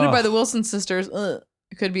band fronted by Ugh. the Wilson sisters.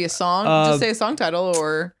 It could be a song. Uh, Just say a song title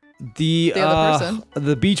or the other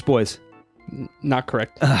the Beach Boys. Not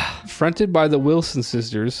correct. Fronted by the Wilson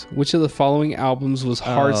sisters, which of the following albums was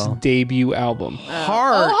Heart's Oh. debut album?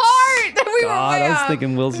 Heart. Oh, Heart. We were God, way I was off.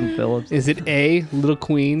 thinking Wilson Phillips. Is it A, Little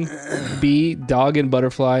Queen, B, Dog and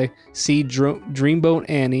Butterfly, C, Dreamboat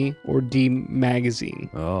Annie, or D, Magazine?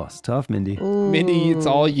 Oh, it's tough, Mindy. Ooh. Mindy, it's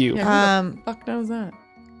all you. Yeah, who the fuck knows that?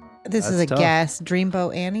 This is That's a tough. guess.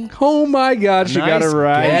 Dreamboat Annie. Oh my God, she got it Nice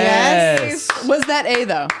right. guess. Yes. Was that A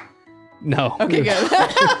though? No. Okay,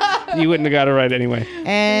 good. You wouldn't have got it right anyway.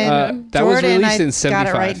 And that was Jordan, released I in got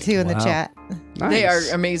 75. it right too in the Wow. chat. They are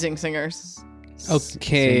Nice. amazing singers.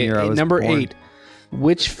 Okay, Same year I was number born. 8.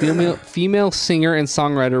 Which female singer and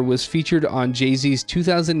songwriter was featured on Jay-Z's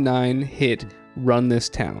 2009 hit "Run This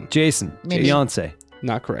Town"? Jason. Mindy. Beyonce.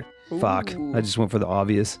 Not correct. Fuck. Ooh. I just went for the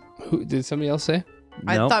obvious. Who did somebody else say?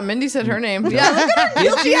 I Nope. thought Mindy said her name. Yeah, look at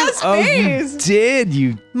her. She has Oh, you face. did.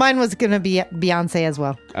 You. Mine was gonna be Beyonce as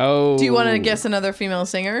well. Oh. Do you want to guess another female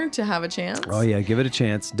singer to have a chance? Oh yeah, give it a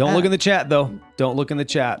chance. Don't look in the chat though. Don't look in the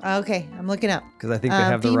chat Okay, I'm looking up. because I think they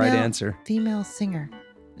have the right female- answer. Female singer,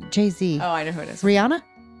 Jay-Z. Oh, I know who it is. Rihanna.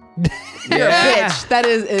 You're a bitch. That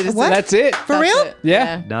is. It is What? That's it. For that's real? it.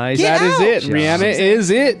 Yeah. Nice. Get That is out. it. Job. Rihanna is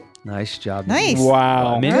it. Nice job. Nice. Mindy.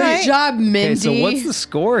 Wow. Mindy. All Good right. job, Mindy. Okay, so what's the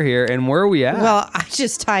score here, and where are we at? Well, I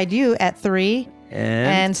just tied you at 3, and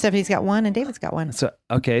and Stephanie's got 1, and David's got 1. so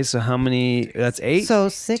okay, so how many? That's 8. So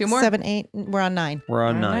 6, Two more. 7, 8. We're on 9. We're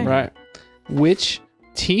on All 9. Right. Which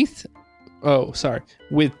teeth? Oh, sorry.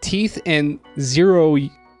 With teeth and 0.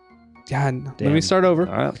 God, let me Damn. start over.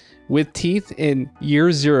 All right. With teeth in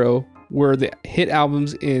year 0 were the hit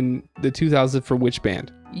albums in the 2000s for which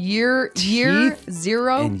band? Year Teeth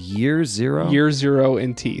 0. And year 0 Year 0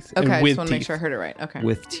 in teeth. Okay, and I with just want to make teeth. sure I heard it right. Okay.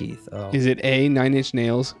 with teeth. Oh. Is it A, 9 Inch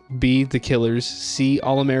Nails, B, The Killers, C,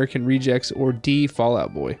 All American Rejects, or D, Fall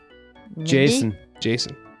Out Boy? Jason,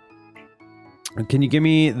 Jason. can you give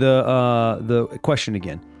me the question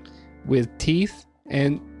again? With teeth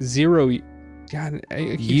and 0. God, I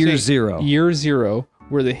keep Year saying 0. Year 0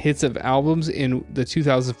 were the hits of albums in the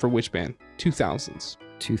 2000s for which band? 2000s.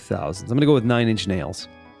 2000s. I'm gonna go with 9 Inch Nails.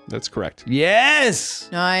 That's correct. Yes.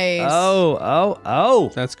 Nice.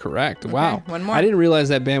 Oh. That's correct. Wow. one more. I didn't realize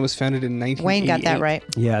that band was founded in 1988. Wayne got that right.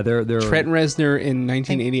 Yeah, they're Trent Reznor in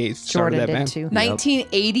 1988 started Jordan that did band. too.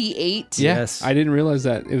 1988. Yeah, Yes. I didn't realize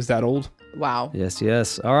that it was that old. Wow.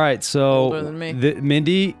 Yes. All right, so Older than me.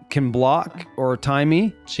 Mindy can block or tie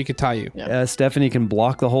me. She could tie you. Yeah. Stephanie can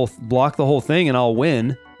block the whole thing, and I'll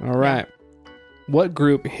win. All right. What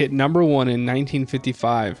group hit number 1 in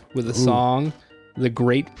 1955 with a song "The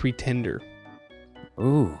Great Pretender"?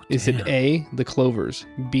 Ooh. Is it A, the Clovers,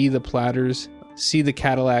 B, the Platters, C, the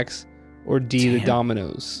Cadillacs, or D, the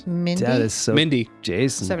dominoes? Mindy? That is so Mindy,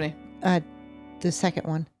 Jason. 70. The second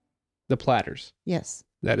one. the platters. Yes.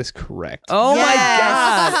 That is correct. Oh Yes.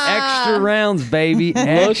 my God. Extra rounds, baby.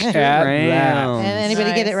 Extra at that. rounds. And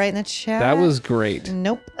anybody get Nice. it right in the chat? That was great.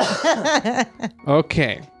 Nope.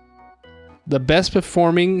 Okay. The best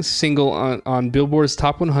performing single on Billboard's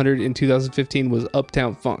Top 100 in 2015 was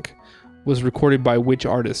Uptown Funk. Was recorded by which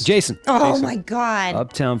artist? Jason. Oh my God.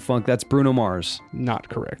 Uptown Funk. That's Bruno Mars. Not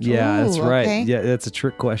correct. Yeah, that's Ooh, right. okay. Yeah, that's a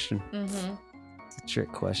trick question. Mm-hmm. It's a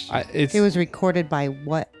trick question. It's It was recorded by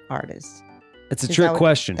what artist? It's a Is trick that what-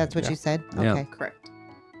 question. That's what Yeah. you said? Yeah. Okay. Correct.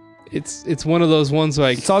 it's one of those ones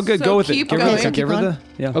like It's all good. So Go with it. keep Give her going. the- give her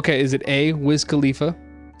Keep the. Yeah. okay, is it A, Wiz Khalifa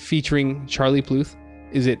featuring Charlie Puth?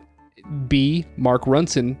 Is it B, Mark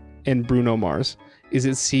Ronson and Bruno Mars? Is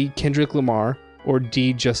it C, Kendrick Lamar, or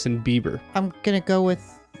D, Justin Bieber? I'm going to go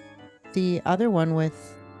with the other one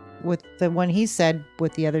with the one he said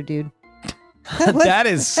with the other dude. That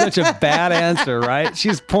is such a bad answer, right?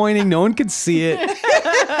 She's pointing. No one could see it.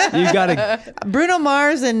 You got to. Bruno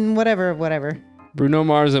Mars and whatever. Bruno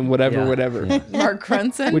Mars and whatever. Yeah. Mark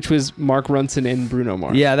Ronson. Which was Mark Ronson and Bruno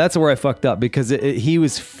Mars. Yeah, that's where I fucked up because he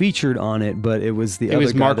was featured on it, but it was the It other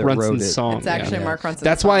was guy Mark that wrote Ronson's it. song. It's actually yeah. Mark Ronson.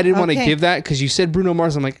 That's why I didn't want to Okay. give that because you said Bruno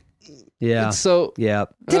Mars. I'm like, Yeah. it's so. Yeah.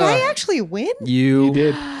 Did I actually win? You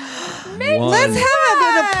did. Won. Let's have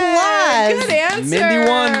an applause. Good answer. Mindy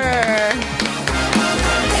won.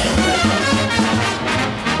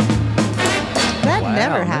 That Wow,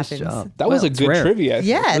 never nice happens. job. That was Well, a it's good rare. trivia. I think.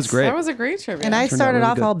 Yes. That was great. That was a great trivia. And I Turned out started really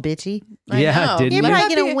off good. all bitchy. I Yeah, know. didn't You're you? not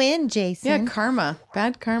Happy- going to win, Jason. Yeah, karma.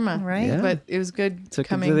 Bad karma. Right? Yeah. But it was good Took it to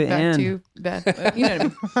coming the back end. to bad. You know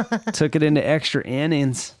what I mean? Took it into extra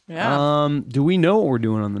innings. Yeah. Do we know what we're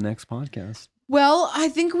doing on the next podcast? Well, I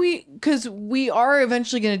think because we are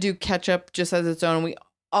eventually going to do ketchup just as its own. We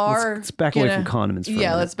are. Let's back away gonna- from condiments for a Yeah,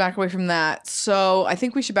 minute. let's back away from that. So I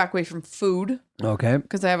think we should back away from food Okay.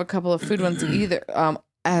 because I have a couple of food ones either.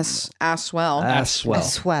 As well. As well.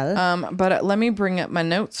 As well. But let me bring up my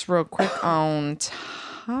notes real quick on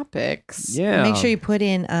topics. Yeah. Make sure you put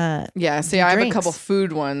in Yeah, see, I have a Drinks. couple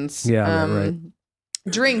food ones. Yeah, right.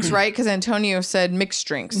 Drinks, right? Because Antonio said mixed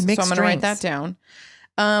drinks. Mixed so I'm going to write that drinks. down.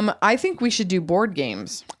 I think we should do board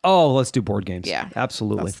games. Oh, let's do board games. Yeah.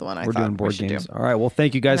 Absolutely. That's the one I We're thought doing we board should games. do. All right. Well,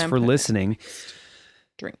 thank you guys And for then- listening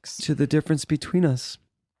Drinks. to the difference between us.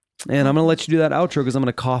 And I'm going to let you do that outro because I'm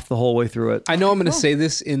going to cough the whole way through it. I know I'm going to say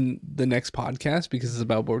this in the next podcast because it's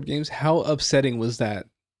about board games. How upsetting was that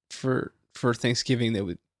for Thanksgiving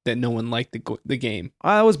that no one liked the game?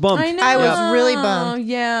 I was bummed. I know. I was really bummed.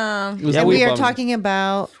 Yeah. It was Yeah, and we we are bummed. talking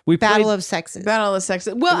about We Battle played- of Sexes. Battle of Sex.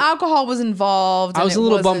 Well, alcohol was involved. I and was a it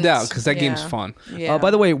little bummed wasn't- out because that game's yeah. fun. Yeah. By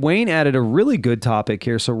the way, Wayne added a really good topic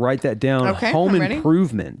here, so write that down. Okay, Home I'm ready.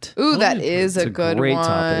 improvement. Ooh, that is It's a good great one.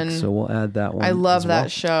 topic, so we'll add that one. I love as well.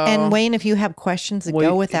 that show. And Wayne, if you have questions that Well,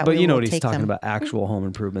 go with that, but we you know will what he's take talking them. about, actual home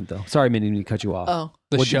improvement, though. Sorry, I didn't mean to cut you off. Oh.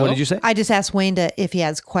 The what, show? what did you say? I just asked Wayne if he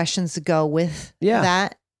has questions to go with Yeah.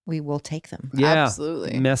 that. We will take them. Yeah,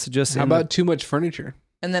 Absolutely. Message us. How in the- about too much furniture?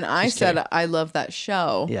 And then I Just said, kidding. I love that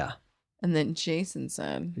show. Yeah, And then Jason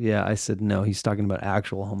said, yeah. I said no. He's talking about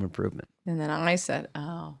actual home improvement. and then I said,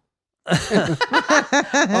 oh.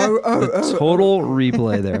 The total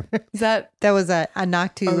replay there. Is that That was a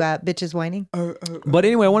knock to bitches whining. But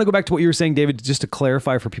anyway, I want to go back to what you were saying, David, just to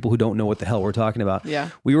clarify for people who don't know what the hell we're talking about. Yeah.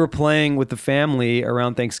 We were playing with the family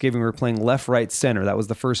around Thanksgiving. We were playing left, right, center. That was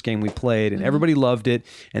the first game we played, and everybody loved it.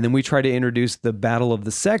 And then we tried to introduce the Battle of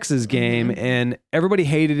the Sexes game, and everybody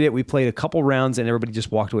hated it. We played a couple rounds, and everybody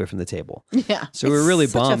just walked away from the table. Yeah. So we were really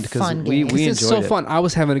such a bummed because fun we game. enjoyed It's so it. fun. I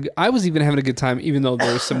was even having a good time, even though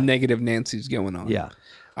there was some negative Nancy's going on. Yeah.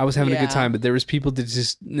 I was having a Yeah. good time, but there was people that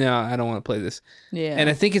just no, I don't want to play this. Yeah. And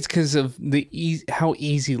I think it's because of how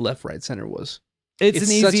easy left, right, center was. It's It's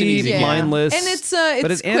an such easy, an easy game. mindless, And it's but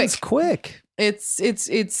it quick. ends quick.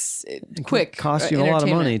 It's quick. Costs you a lot of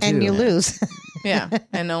money too. And you lose. Yeah.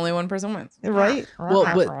 And only one person wins. Right? Well,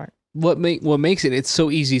 but what makes it's so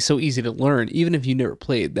easy to learn, even if you never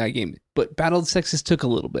played that game. But Battle of the Sexes took a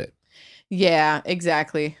little bit. Yeah,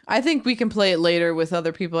 exactly. I think we can play it later with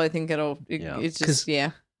other people. I think Yeah. it's 'Cause- just,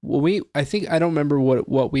 yeah. Well, I think I don't remember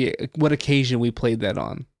what occasion we played that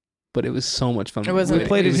on, but it was so much fun. It was- We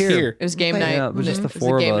played it here. It was game Played- night. Yeah, it was just the It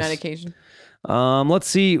four a of game us. night occasion. Let's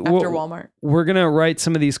see. After Walmart. We're gonna write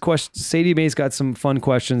some of these questions. Sadie Mae's got some fun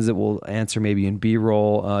questions that we'll answer maybe in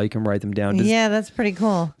B-roll. You can write them down. Yeah, that's pretty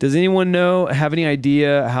cool. Does anyone have any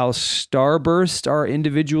idea how Starburst are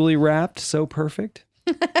individually wrapped so perfect?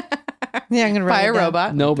 Yeah, I'm gonna write By it a down.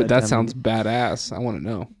 robot. No, but that Bedtime. sounds badass. I want to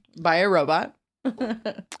know. By a robot.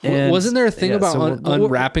 And wasn't there a thing about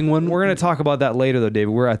unwrapping one? We're going to talk about that later, though,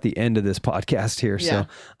 David. We're at the end of this podcast here, so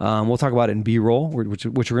we'll talk about it in B-roll, which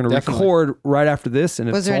we're going to record right after this, and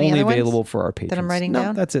it's only available for our patrons. That I'm writing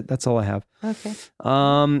down? That's it. That's all I have. Okay.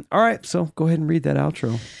 All right, so go ahead and read that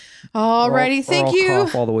outro. Alrighty, thank you.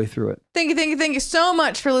 Cough all the way through it. Thank you so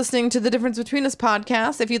much for listening to the Difference Between Us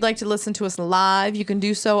podcast. If you'd like to listen to us live, you can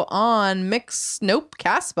do so on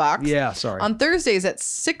Castbox. Yeah, sorry. On Thursdays at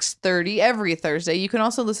 6:30, every Thursday. You can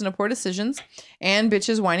also listen to Poor Decisions and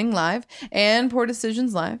Bitches Whining Live and Poor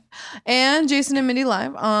Decisions Live and Jason and Mindy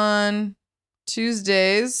Live on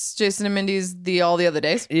Tuesdays. Jason and Mindy's all the other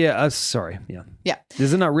days. Yeah, sorry. Yeah. Yeah.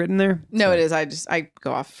 Is it not written there? No, Sorry. it is. I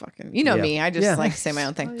go off fucking, me. I just like to say my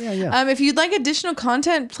own thing. Yeah. If you'd like additional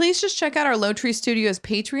content, please just check out our Low Tree Studios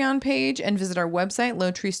Patreon page and visit our website,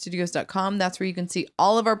 lowtreestudios.com. That's where you can see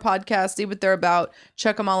all of our podcasts, see what they're about,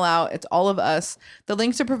 check them all out. It's all of us. The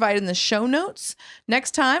links are provided in the show notes.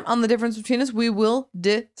 Next time on The Difference Between Us, we will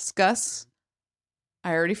discuss,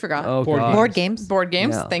 I already forgot. Board games. Board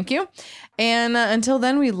games. Yeah. Thank you. And until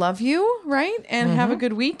then, we love you, right? And have a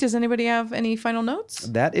good week. Does anybody have any final notes?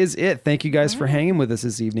 That is it. Thank you guys for hanging with us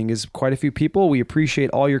this evening. It's quite a few people. We appreciate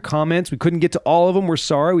all your comments. We couldn't get to all of them. We're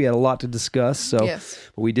sorry. We had a lot to discuss. So but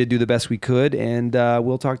we did do the best we could. And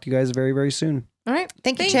we'll talk to you guys very, very soon. All right.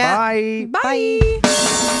 Thank you, chat. Bye.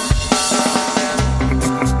 Bye.